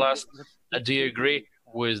the very last, do you agree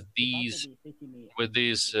with these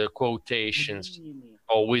quotations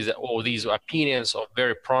or with these opinions of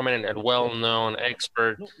very prominent and well-known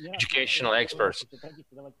educational experts?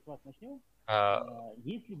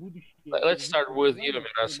 Let's start with you,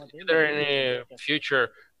 Miras. Is there any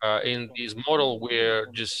future in this model we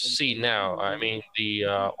just see now? I mean, the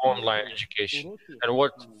online education, and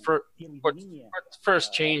what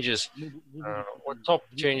first changes, what top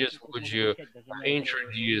changes would you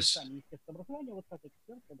introduce?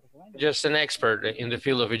 Just an expert in the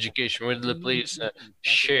field of education, would you please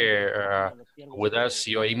share with us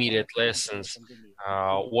your immediate lessons,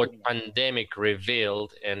 what pandemic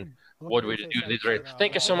revealed, and what we do this right?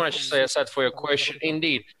 Thank you so much, Sayasat, for your question.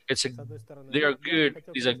 Indeed, these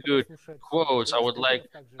are good quotes. I would like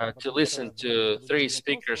to listen to three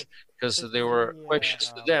speakers because there were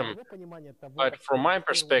questions to them. But from my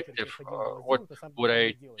perspective, what would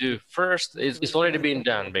I do first is it's already been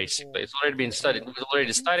done, basically. It's already been studied. We've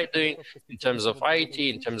already started doing in terms of IT,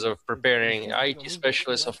 in terms of preparing IT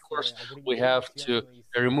specialists. Of course, we have to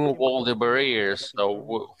remove all the barriers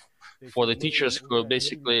for the teachers who are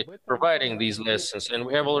basically providing these lessons. And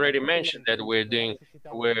we have already mentioned that we're doing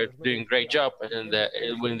great job in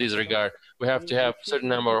this regard. We have to have a certain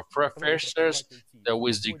number of professors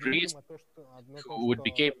with degrees who would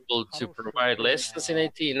be capable to provide lessons in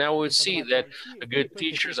IT. Now we see that good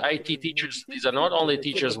teachers, IT teachers, these are not only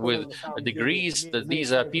teachers with degrees, that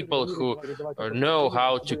these are people who know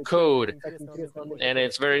how to code. And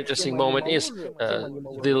it's very interesting moment is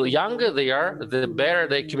the younger they are, the better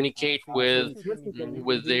they communicate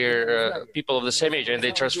with their people of the same age, and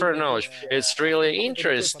they transfer knowledge. It's really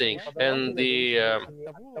interesting. And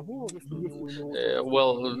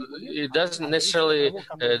well, it doesn't necessarily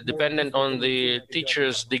dependent on the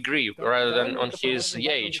teacher's degree rather than on his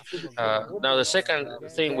age. Now, the second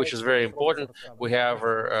thing, which is very important, we have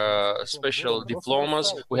special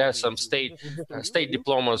diplomas. We have some state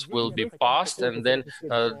diplomas will be passed, and then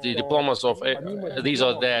the diplomas of these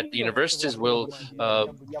or that universities will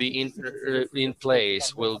be in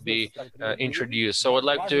place, will be introduced. So I'd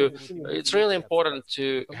like to, it's really important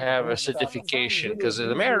to have a certification, because as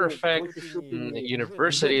a matter of fact,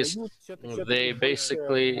 universities, they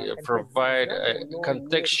basically provide a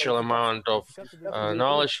contextual amount of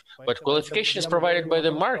knowledge, but qualification is provided by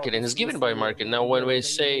the market and is given by market. Now, when we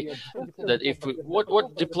say that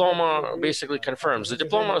what diploma basically confirms? The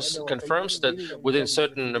diploma confirms that within a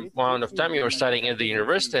certain amount of time you are studying at the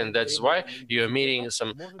university, and that's why you are meeting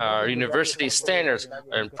some university standards,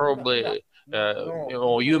 and probably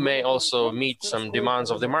you may also meet some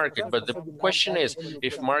demands of the market. But the question is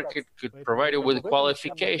if market could provide you with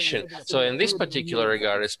qualification. So in this particular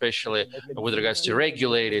regard, especially with regards to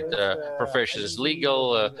regulated professions,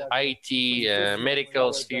 legal, IT,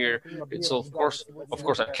 medical sphere, it's of course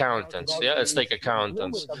accountants. Yeah, let's take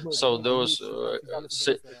accountants. So those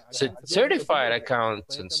certified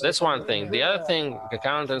accountants, that's one thing. The other thing,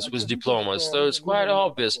 accountants with diplomas. So it's quite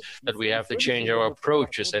obvious that we have to change our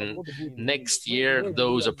approaches, and next year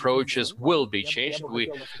those approaches will be changed.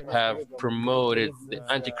 We have promoted the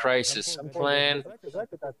anti-crisis plan.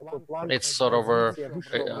 It's sort of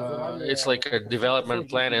it's like a development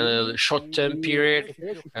plan in a short-term period,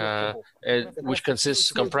 which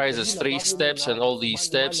comprises 3 steps, and all these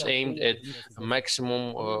steps aimed at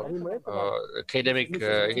maximum academic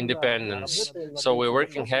independence. So we're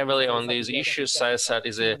working heavily on these issues. Sayasat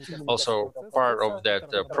is also part of that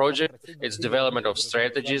project. It's development of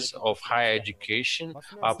strategies of higher education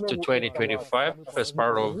up to 2025. As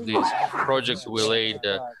part of these projects, we laid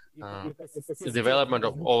the development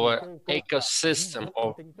of our ecosystem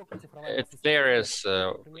at various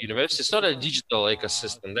universities. It's not a digital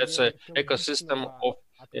ecosystem. That's an ecosystem of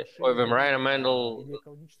environmental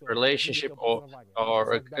relationship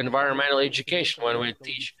or environmental education, when we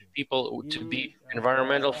teach people to be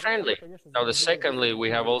environmental friendly. Now, secondly, we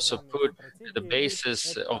have also put the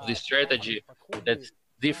basis of the strategy that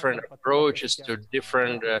different approaches to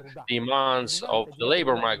different demands of the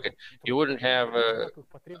labor market. You wouldn't have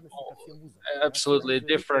absolutely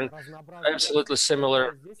different, absolutely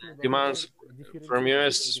similar demands from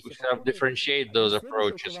US. We have to differentiate those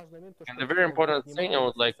approaches. And the very important thing I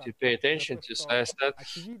would like to pay attention to, Sayasat,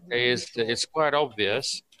 is that it's quite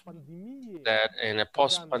obvious that in a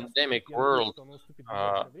post-pandemic world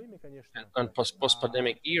and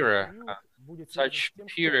post-pandemic era, such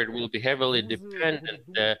period will be heavily dependent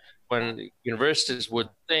when universities would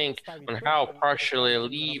think on how partially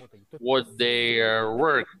leave what they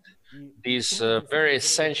worked, this very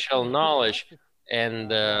essential knowledge,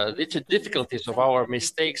 and the difficulties of our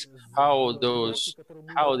mistakes, how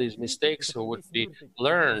these mistakes would be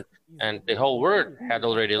learned, and the whole world had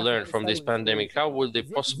already learned from this pandemic. How would it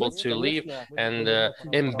be possible to leave and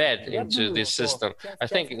embed into this system? I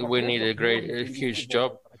think we need a huge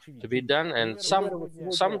job to be done, and some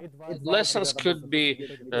lessons could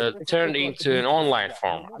be turned into an online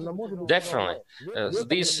form. Definitely.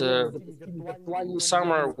 This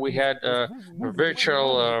summer we had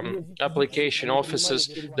virtual application offices.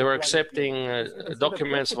 They were accepting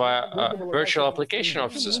documents via virtual application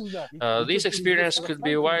offices. This experience could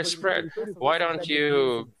be widespread. Why don't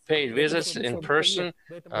you pay visits in person,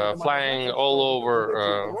 flying all over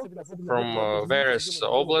from various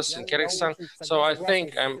oblasts in Kazakhstan? So I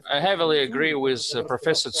think I heavily agree with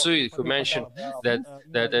Professor Tsui, who mentioned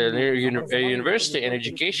that a university and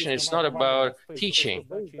education is not about teaching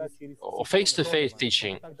or face-to-face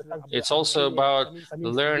teaching. It's also about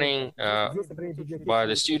learning by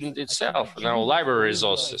the student itself. Now, library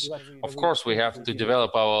resources. Of course, we have to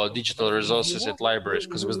develop our digital resources at libraries,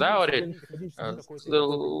 because without it,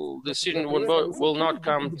 the the student will not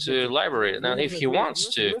come to library. Now, if he wants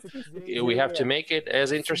to, we have to make it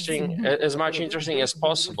as interesting, as much interesting as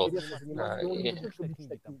possible,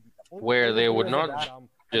 where they would not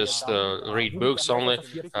just read books only.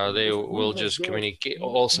 They will just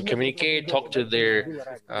communicate, talk to their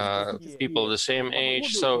people of the same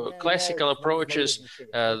age. So classical approaches,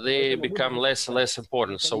 they become less and less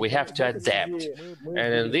important. So we have to adapt.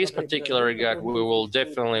 And in this particular regard, we will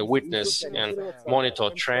definitely witness and monitor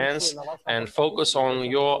trends and focus on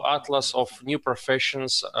your atlas of new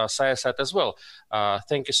professions, Sayasat, as well.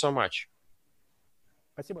 Thank you so much.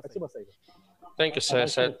 Thank you,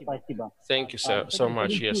 Sayasat. Thank you so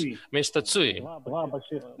much. Yes, Mr. Tsui.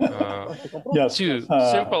 Yes. Two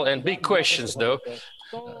simple and big questions, though.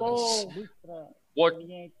 What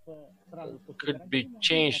could be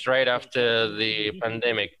changed right after the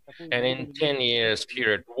pandemic, and in 10 years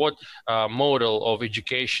period, what model of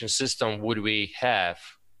education system would we have?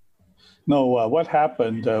 No, what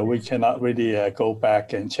happened, we cannot really go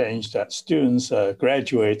back and change that. Students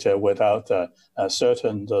graduate without a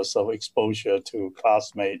certain sort of exposure to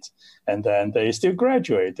classmates, and then they still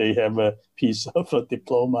graduate. They have a piece of a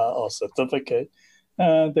diploma or certificate.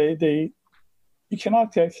 You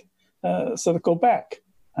cannot sort of go back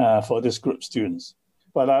for this group of students.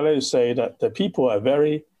 But I like to say that the people are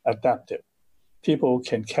very adaptive. People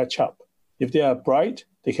can catch up. If they are bright,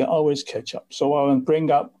 they can always catch up. So I will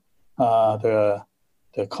bring up the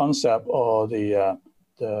concept or the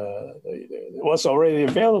what's already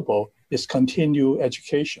available is continued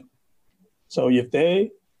education. So if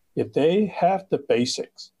they have the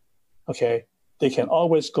basics, okay, they can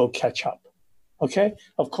always go catch up. Okay,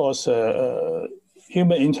 of course,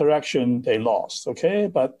 human interaction they lost. Okay,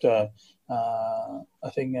 but I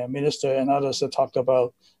think Minister and others have talked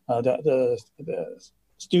about that the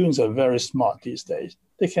students are very smart these days.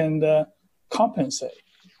 They can compensate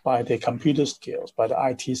by the computer skills, by the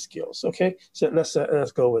IT skills. Okay, so let's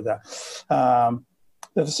go with that.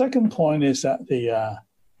 The second point is that the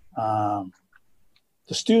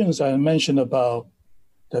students I mentioned about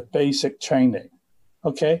the basic training.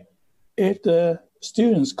 Okay, if the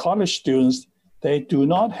students, college students, they do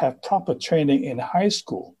not have proper training in high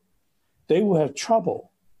school, they will have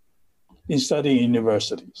trouble in studying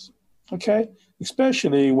universities. Okay,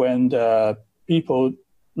 especially when the people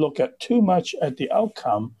look at too much at the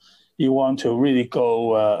outcome. You want to really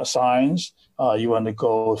go science, you want to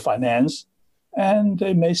go finance, and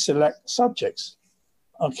they may select subjects,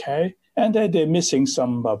 okay? And they're missing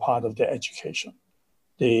some part of their education.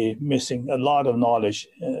 They're missing a lot of knowledge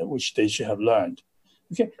which they should have learned.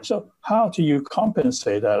 Okay, so how do you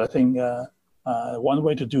compensate that? I think one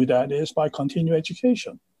way to do that is by continued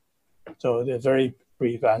education. So they're very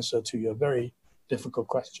brief answer to your very difficult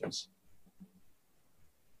questions.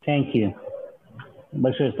 Thank you.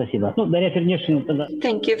 Большое спасибо. Ну, Дарья Фернешин, тогда...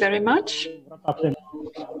 Thank you very much.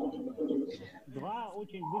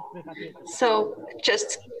 So,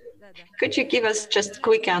 just could you give us just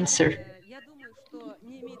quick answer?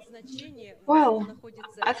 Well,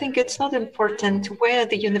 I think it's not important where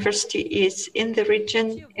the university is, in the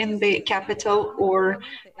region, in the capital, or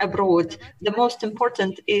abroad. The most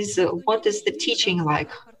important is what is the teaching like,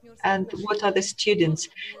 and what are the students.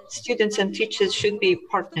 Students and teachers should be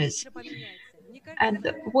partners.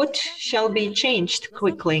 And what shall be changed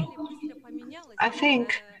quickly? I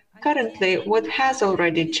think currently what has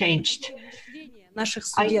already changed,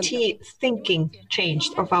 IT thinking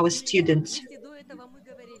changed of our students.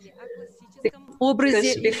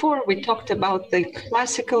 Because before we talked about the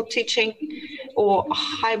classical teaching or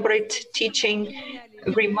hybrid teaching,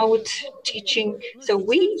 remote teaching. So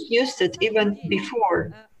we used it even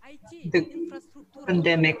before the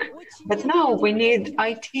pandemic. But now we need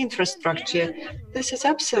IT infrastructure. This is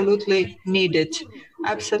absolutely needed,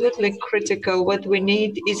 absolutely critical. What we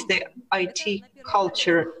need is the IT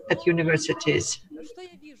culture at universities.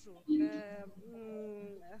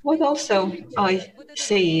 What also I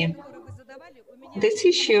see, this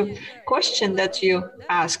question that you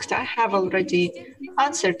asked, I have already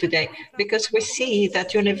answered today, because we see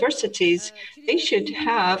that universities, they should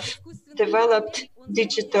have developed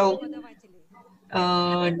digital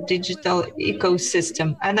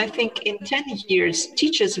ecosystem. And I think in 10 years,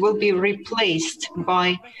 teachers will be replaced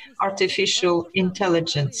by artificial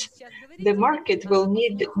intelligence. The market will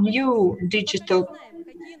need new digital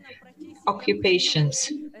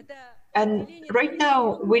occupations. And right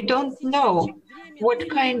now, we don't know what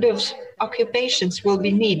kind of occupations will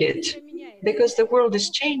be needed, because the world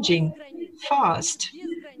is changing fast.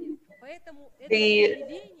 The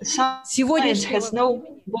science has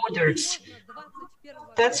no borders.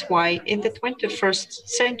 That's why in the 21st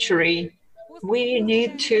century, we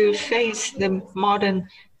need to face the modern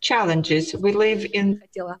challenges. We live in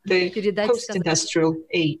the post-industrial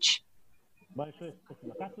age.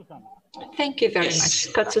 Thank you very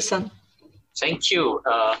much, Katsu-san. Thank you.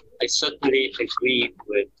 I certainly agree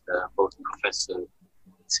with both Professor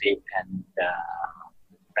Tsui and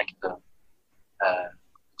Rector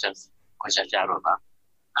Kozhamzharova.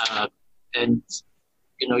 And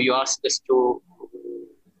you asked us to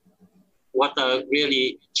what are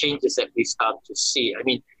really changes that we start to see. I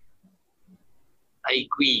mean, I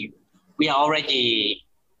agree. We are already,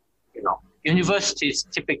 universities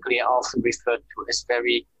typically are often referred to as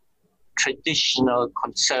very traditional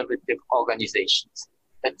conservative organizations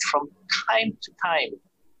that from time to time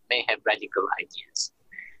may have radical ideas.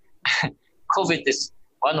 COVID is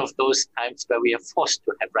one of those times where we are forced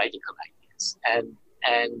to have radical ideas.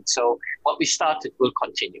 And so what we started will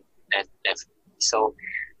continue, definitely. So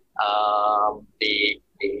the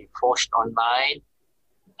forced online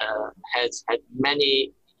has had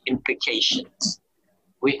many implications.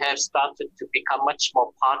 We have started to become much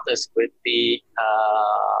more partners with the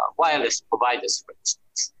wireless providers, for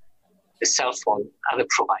instance, the cell phone, other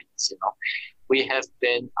providers. We have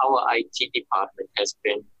been, our IT department has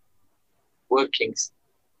been working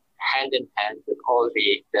hand in hand with all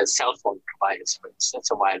the cell phone providers, for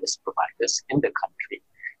instance, and wireless providers in the country,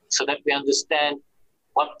 so that we understand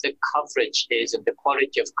what the coverage is and the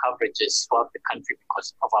quality of coverage is throughout the country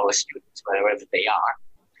because of our students, wherever they are.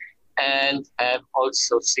 And have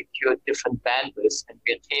also secured different bandwidths, and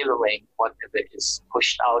we're tailoring whatever is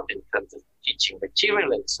pushed out in terms of teaching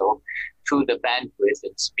material and so to the bandwidth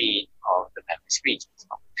and speed of the various regions.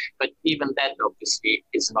 But even that obviously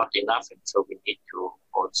is not enough, and so we need to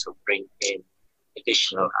also bring in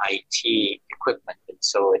additional IT equipment and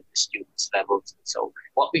so at the students' levels. And so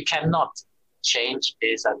what we cannot change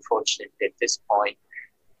is, unfortunately at this point,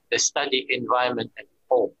 the study environment at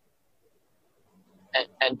home.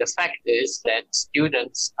 And the fact is that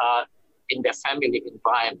students are in their family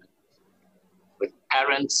environment with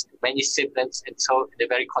parents, many siblings, and so in a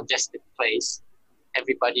very congested place,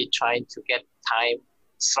 everybody trying to get time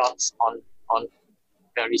slots on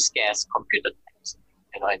very scarce computer times,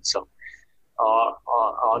 and so,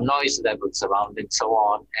 or noise levels around and so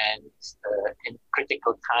on. And in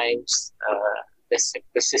critical times,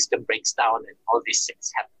 the system breaks down and all these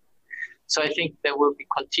things happen. So I think there will be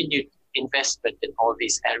continued investment in all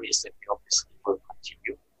these areas that we obviously will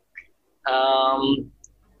continue.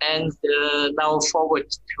 And now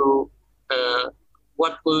forward to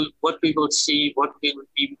what we will see, what we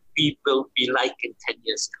will be like in 10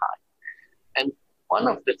 years' time. And one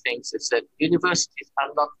of the things is that universities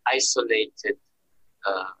are not isolated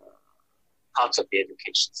parts of the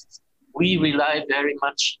education system. We rely very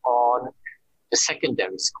much on the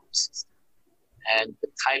secondary school system and the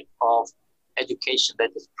type of education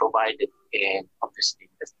that is provided in, obviously,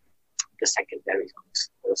 the secondary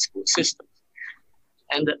school systems.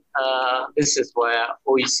 And this is where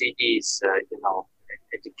OECD's,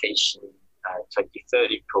 Education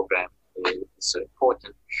 2030 program is so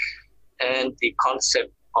important, and the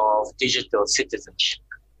concept of digital citizenship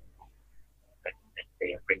that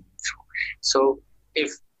they are bringing through. So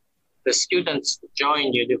if the students who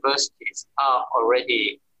join universities are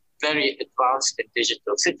already very advanced in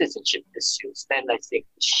digital citizenship issues, then I think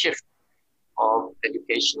the shift of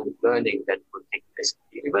education and learning that will take place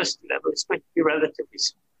at the university level is going to be relatively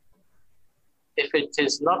small. If it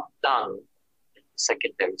is not done at the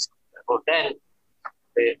secondary school level, then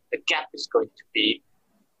the gap is going to be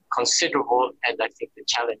considerable, and I think the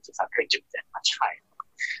challenges are going to be that much higher.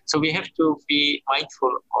 So we have to be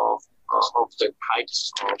mindful of the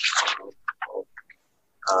types of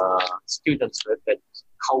students that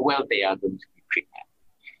how well they are going to be prepared.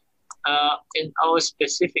 In our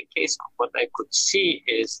specific case, what I could see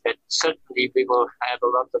is that certainly we will have a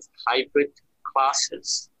lot of hybrid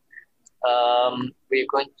classes. We're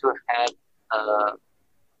going to have a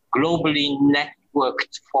globally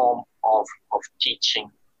networked form of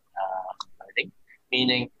teaching, learning,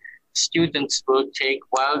 meaning students will take,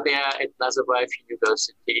 while they are at Nazarbayev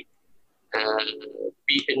University,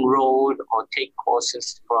 be enrolled or take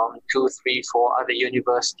courses from 2, 3, 4 other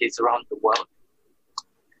universities around the world.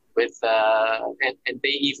 With and they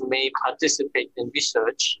even may participate in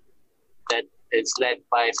research that is led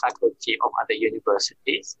by faculty of other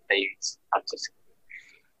universities. They participate.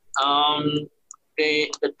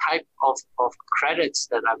 The type of credits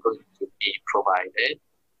that are going to be provided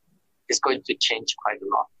is going to change quite a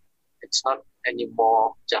lot. It's not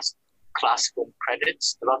anymore just classroom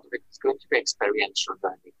credits. A lot of it is going to be experiential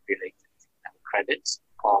learning related credits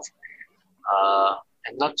of,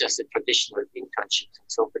 and not just the traditional internships and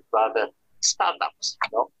so, but rather startups,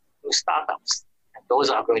 new startups, and those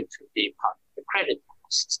are going to be part of the credit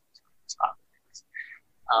system.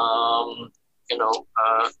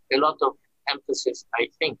 A lot of emphasis, I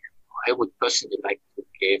think, I would personally like to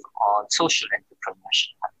give on social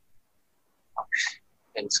entrepreneurship.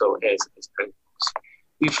 And so as credit.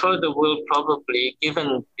 We further will probably,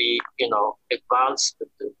 given the advance that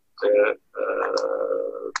the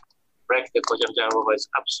Rector Kozhamzharova is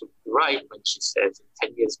absolutely right when she says in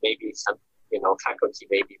 10 years maybe some faculty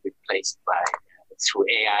may be replaced by through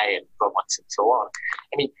AI and robots and so on.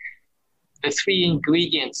 I mean, the three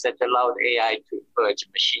ingredients that allowed AI to emerge,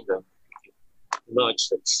 machine learning emerged,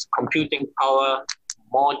 that's computing power,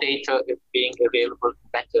 more data being available,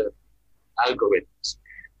 better algorithms.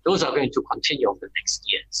 Those are going to continue over the next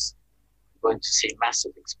years. We're going to see a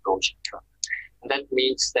massive explosion. And that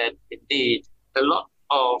means that indeed a lot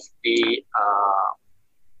of the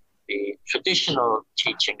traditional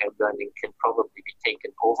teaching and learning can probably be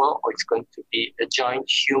taken over, or it's going to be a joint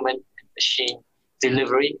human and machine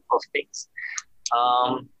delivery of things.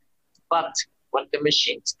 But what the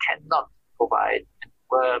machines cannot provide, and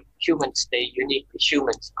where humans stay uniquely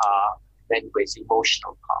humans, are in many ways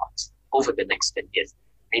emotional parts over the next 10 years.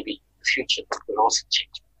 Maybe the future that will also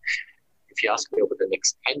change. If you ask me over the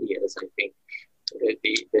next 10 years, I think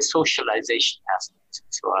the socialization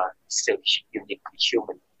aspects are still uniquely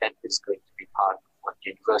human. That is going to be part of what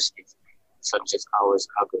universities such as ours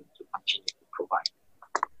are going to continue to provide.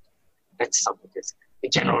 That's some of this, a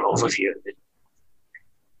general overview of it,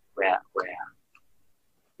 where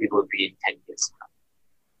we will be in 10 years now.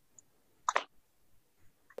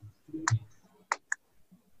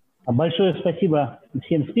 Большое спасибо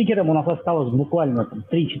всем спикерам. У нас осталось буквально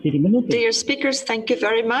 3-4 минуты. Dear speakers, thank you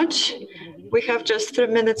very much. We have just 3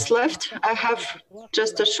 minutes left. I have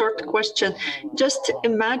just a short question. Just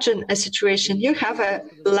imagine a situation. You have a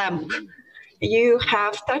lamp. You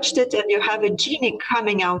have touched it and you have a genie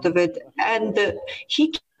coming out of it. And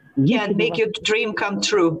he can make your dream come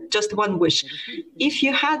true. Just one wish. If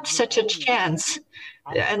you had such a chance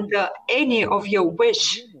and any of your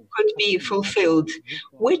wish could be fulfilled,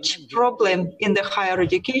 which problem in the higher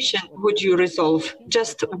education would you resolve?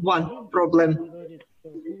 Just one problem.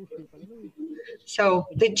 So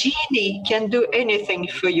the genie can do anything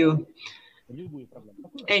for you,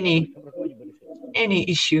 any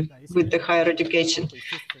issue with the higher education.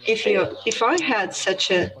 If I had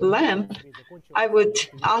such a lamp, I would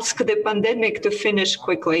ask the pandemic to finish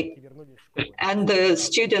quickly and the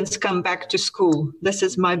students come back to school. This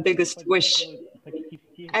is my biggest wish.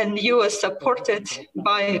 And you are supported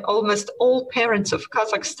by almost all parents of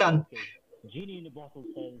Kazakhstan.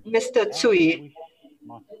 Mr. Tsui,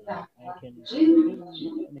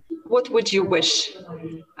 what would you wish?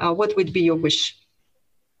 What would be your wish?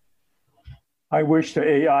 I wish the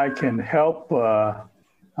AI can help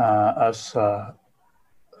us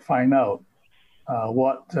find out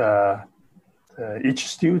what each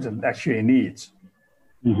student actually needs.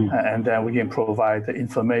 And then we can provide the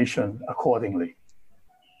information accordingly.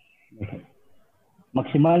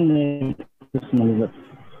 Максимальная персонализация.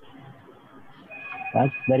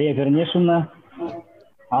 Так, Дарья Вернешина.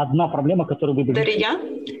 Одна проблема, которую вы бы... Dariya,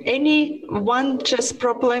 any one just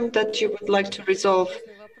problem that you would like to resolve?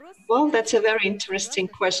 Well, that's a very interesting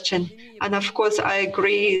question. And of course, I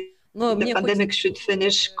agree the pandemic should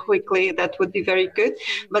finish quickly. That would be very good.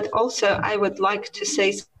 But also, I would like to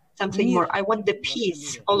say something more. I want the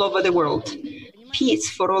peace all over the world. Peace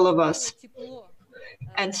for all of us.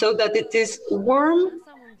 And so that it is warm,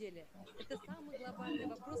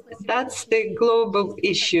 that's the global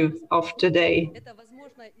issue of today.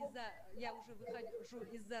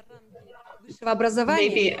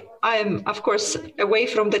 Maybe I'm, of course, away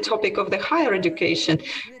from the topic of the higher education,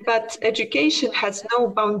 but education has no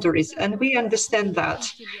boundaries, and we understand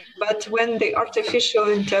that. But when the artificial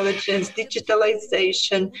intelligence,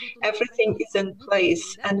 digitalization, everything is in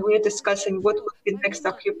place, and we're discussing what would be next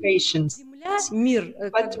occupations.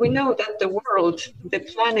 But we know that the world, the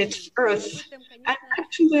planet Earth, and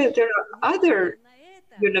actually there are other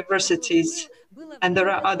universities and there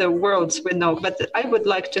are other worlds we know, but I would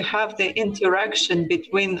like to have the interaction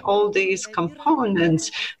between all these components,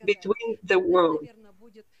 between the world.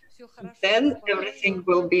 Then everything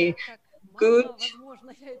will be good,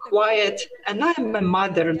 quiet, and I'm a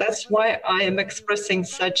mother. That's why I am expressing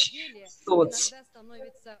such thoughts.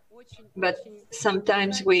 But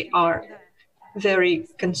sometimes we are very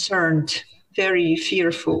concerned, very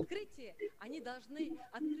fearful.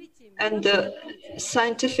 And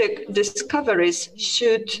scientific discoveries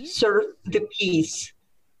should serve the peace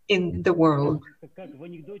in the world.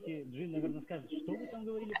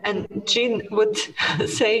 And Jean would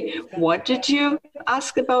say, what did you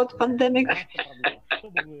ask about pandemic?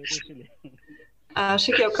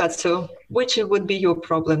 Shigeo Katsu, which would be your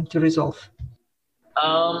problem to resolve?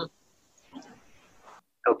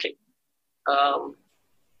 Okay.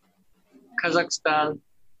 Kazakhstan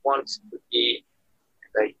wants to be,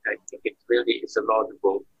 and I think it really is a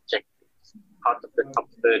laudable objective, part of the top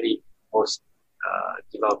 30 most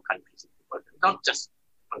developed countries in the world, not just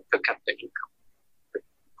on per capita income, but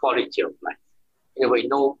quality of life. In a way,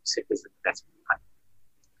 no citizen left behind.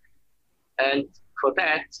 And for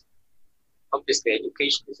that, obviously,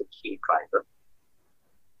 education is a key driver.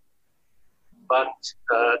 But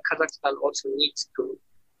Kazakhstan also needs to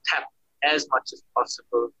tap as much as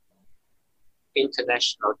possible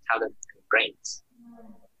international talent and brains.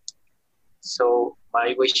 So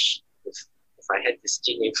my wish, if I had this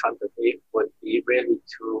genie in front of me, would be really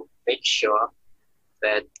to make sure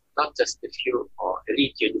that not just a few or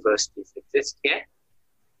elite universities exist here,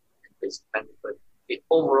 but the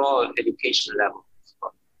overall education level,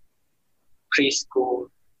 from preschool,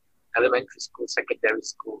 elementary school, secondary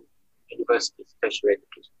school, universities, tertiary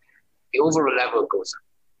education, the overall level goes up.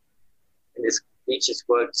 And this reaches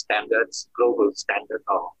world standards, global standard,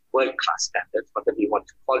 or world-class standards, whatever you want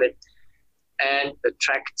to call it, and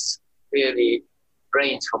attracts really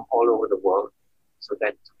brains from all over the world, so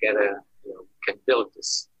that together we can build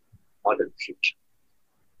this modern future.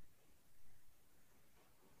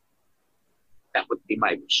 That would be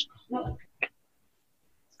my wish.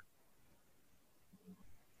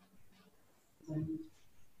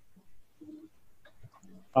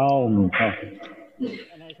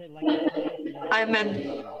 I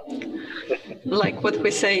meant, like what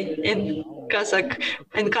we say in Kazakh.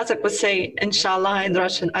 In Kazakh we say, Inshallah, in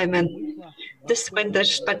Russian, I meant,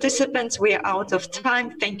 distinguished participants, we are out of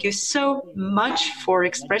time. Thank you so much for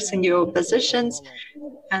expressing your positions.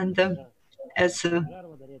 And as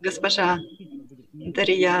Госпожа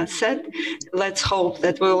Dariya said, let's hope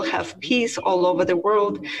that we will have peace all over the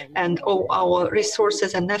world, and all our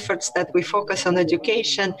resources and efforts that we focus on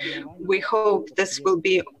education, we hope this will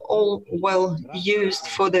be all well used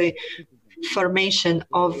for the formation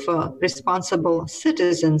of responsible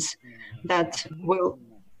citizens that will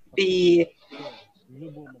be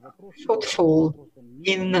thoughtful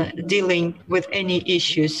in dealing with any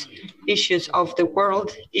issues of the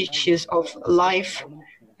world, issues of life,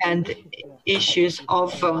 and issues of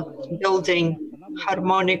building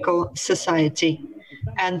harmonical society.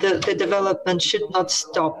 And the development should not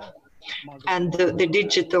stop. And the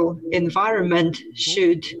digital environment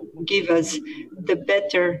should give us the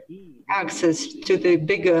better access to the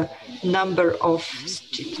bigger number of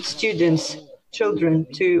students, children,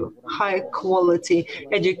 to high quality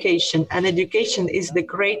education. And education is the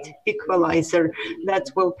great equalizer that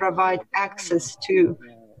will provide access to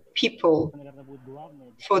people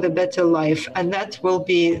for the better life, and that will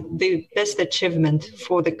be the best achievement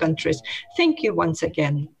for the countries. Thank you once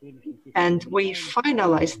again. And we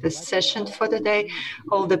finalize this session for the day.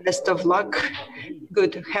 All the best of luck,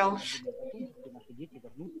 good health,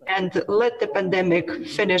 and let the pandemic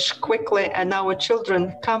finish quickly and our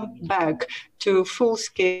children come back to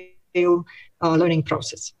full-scale learning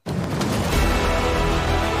process.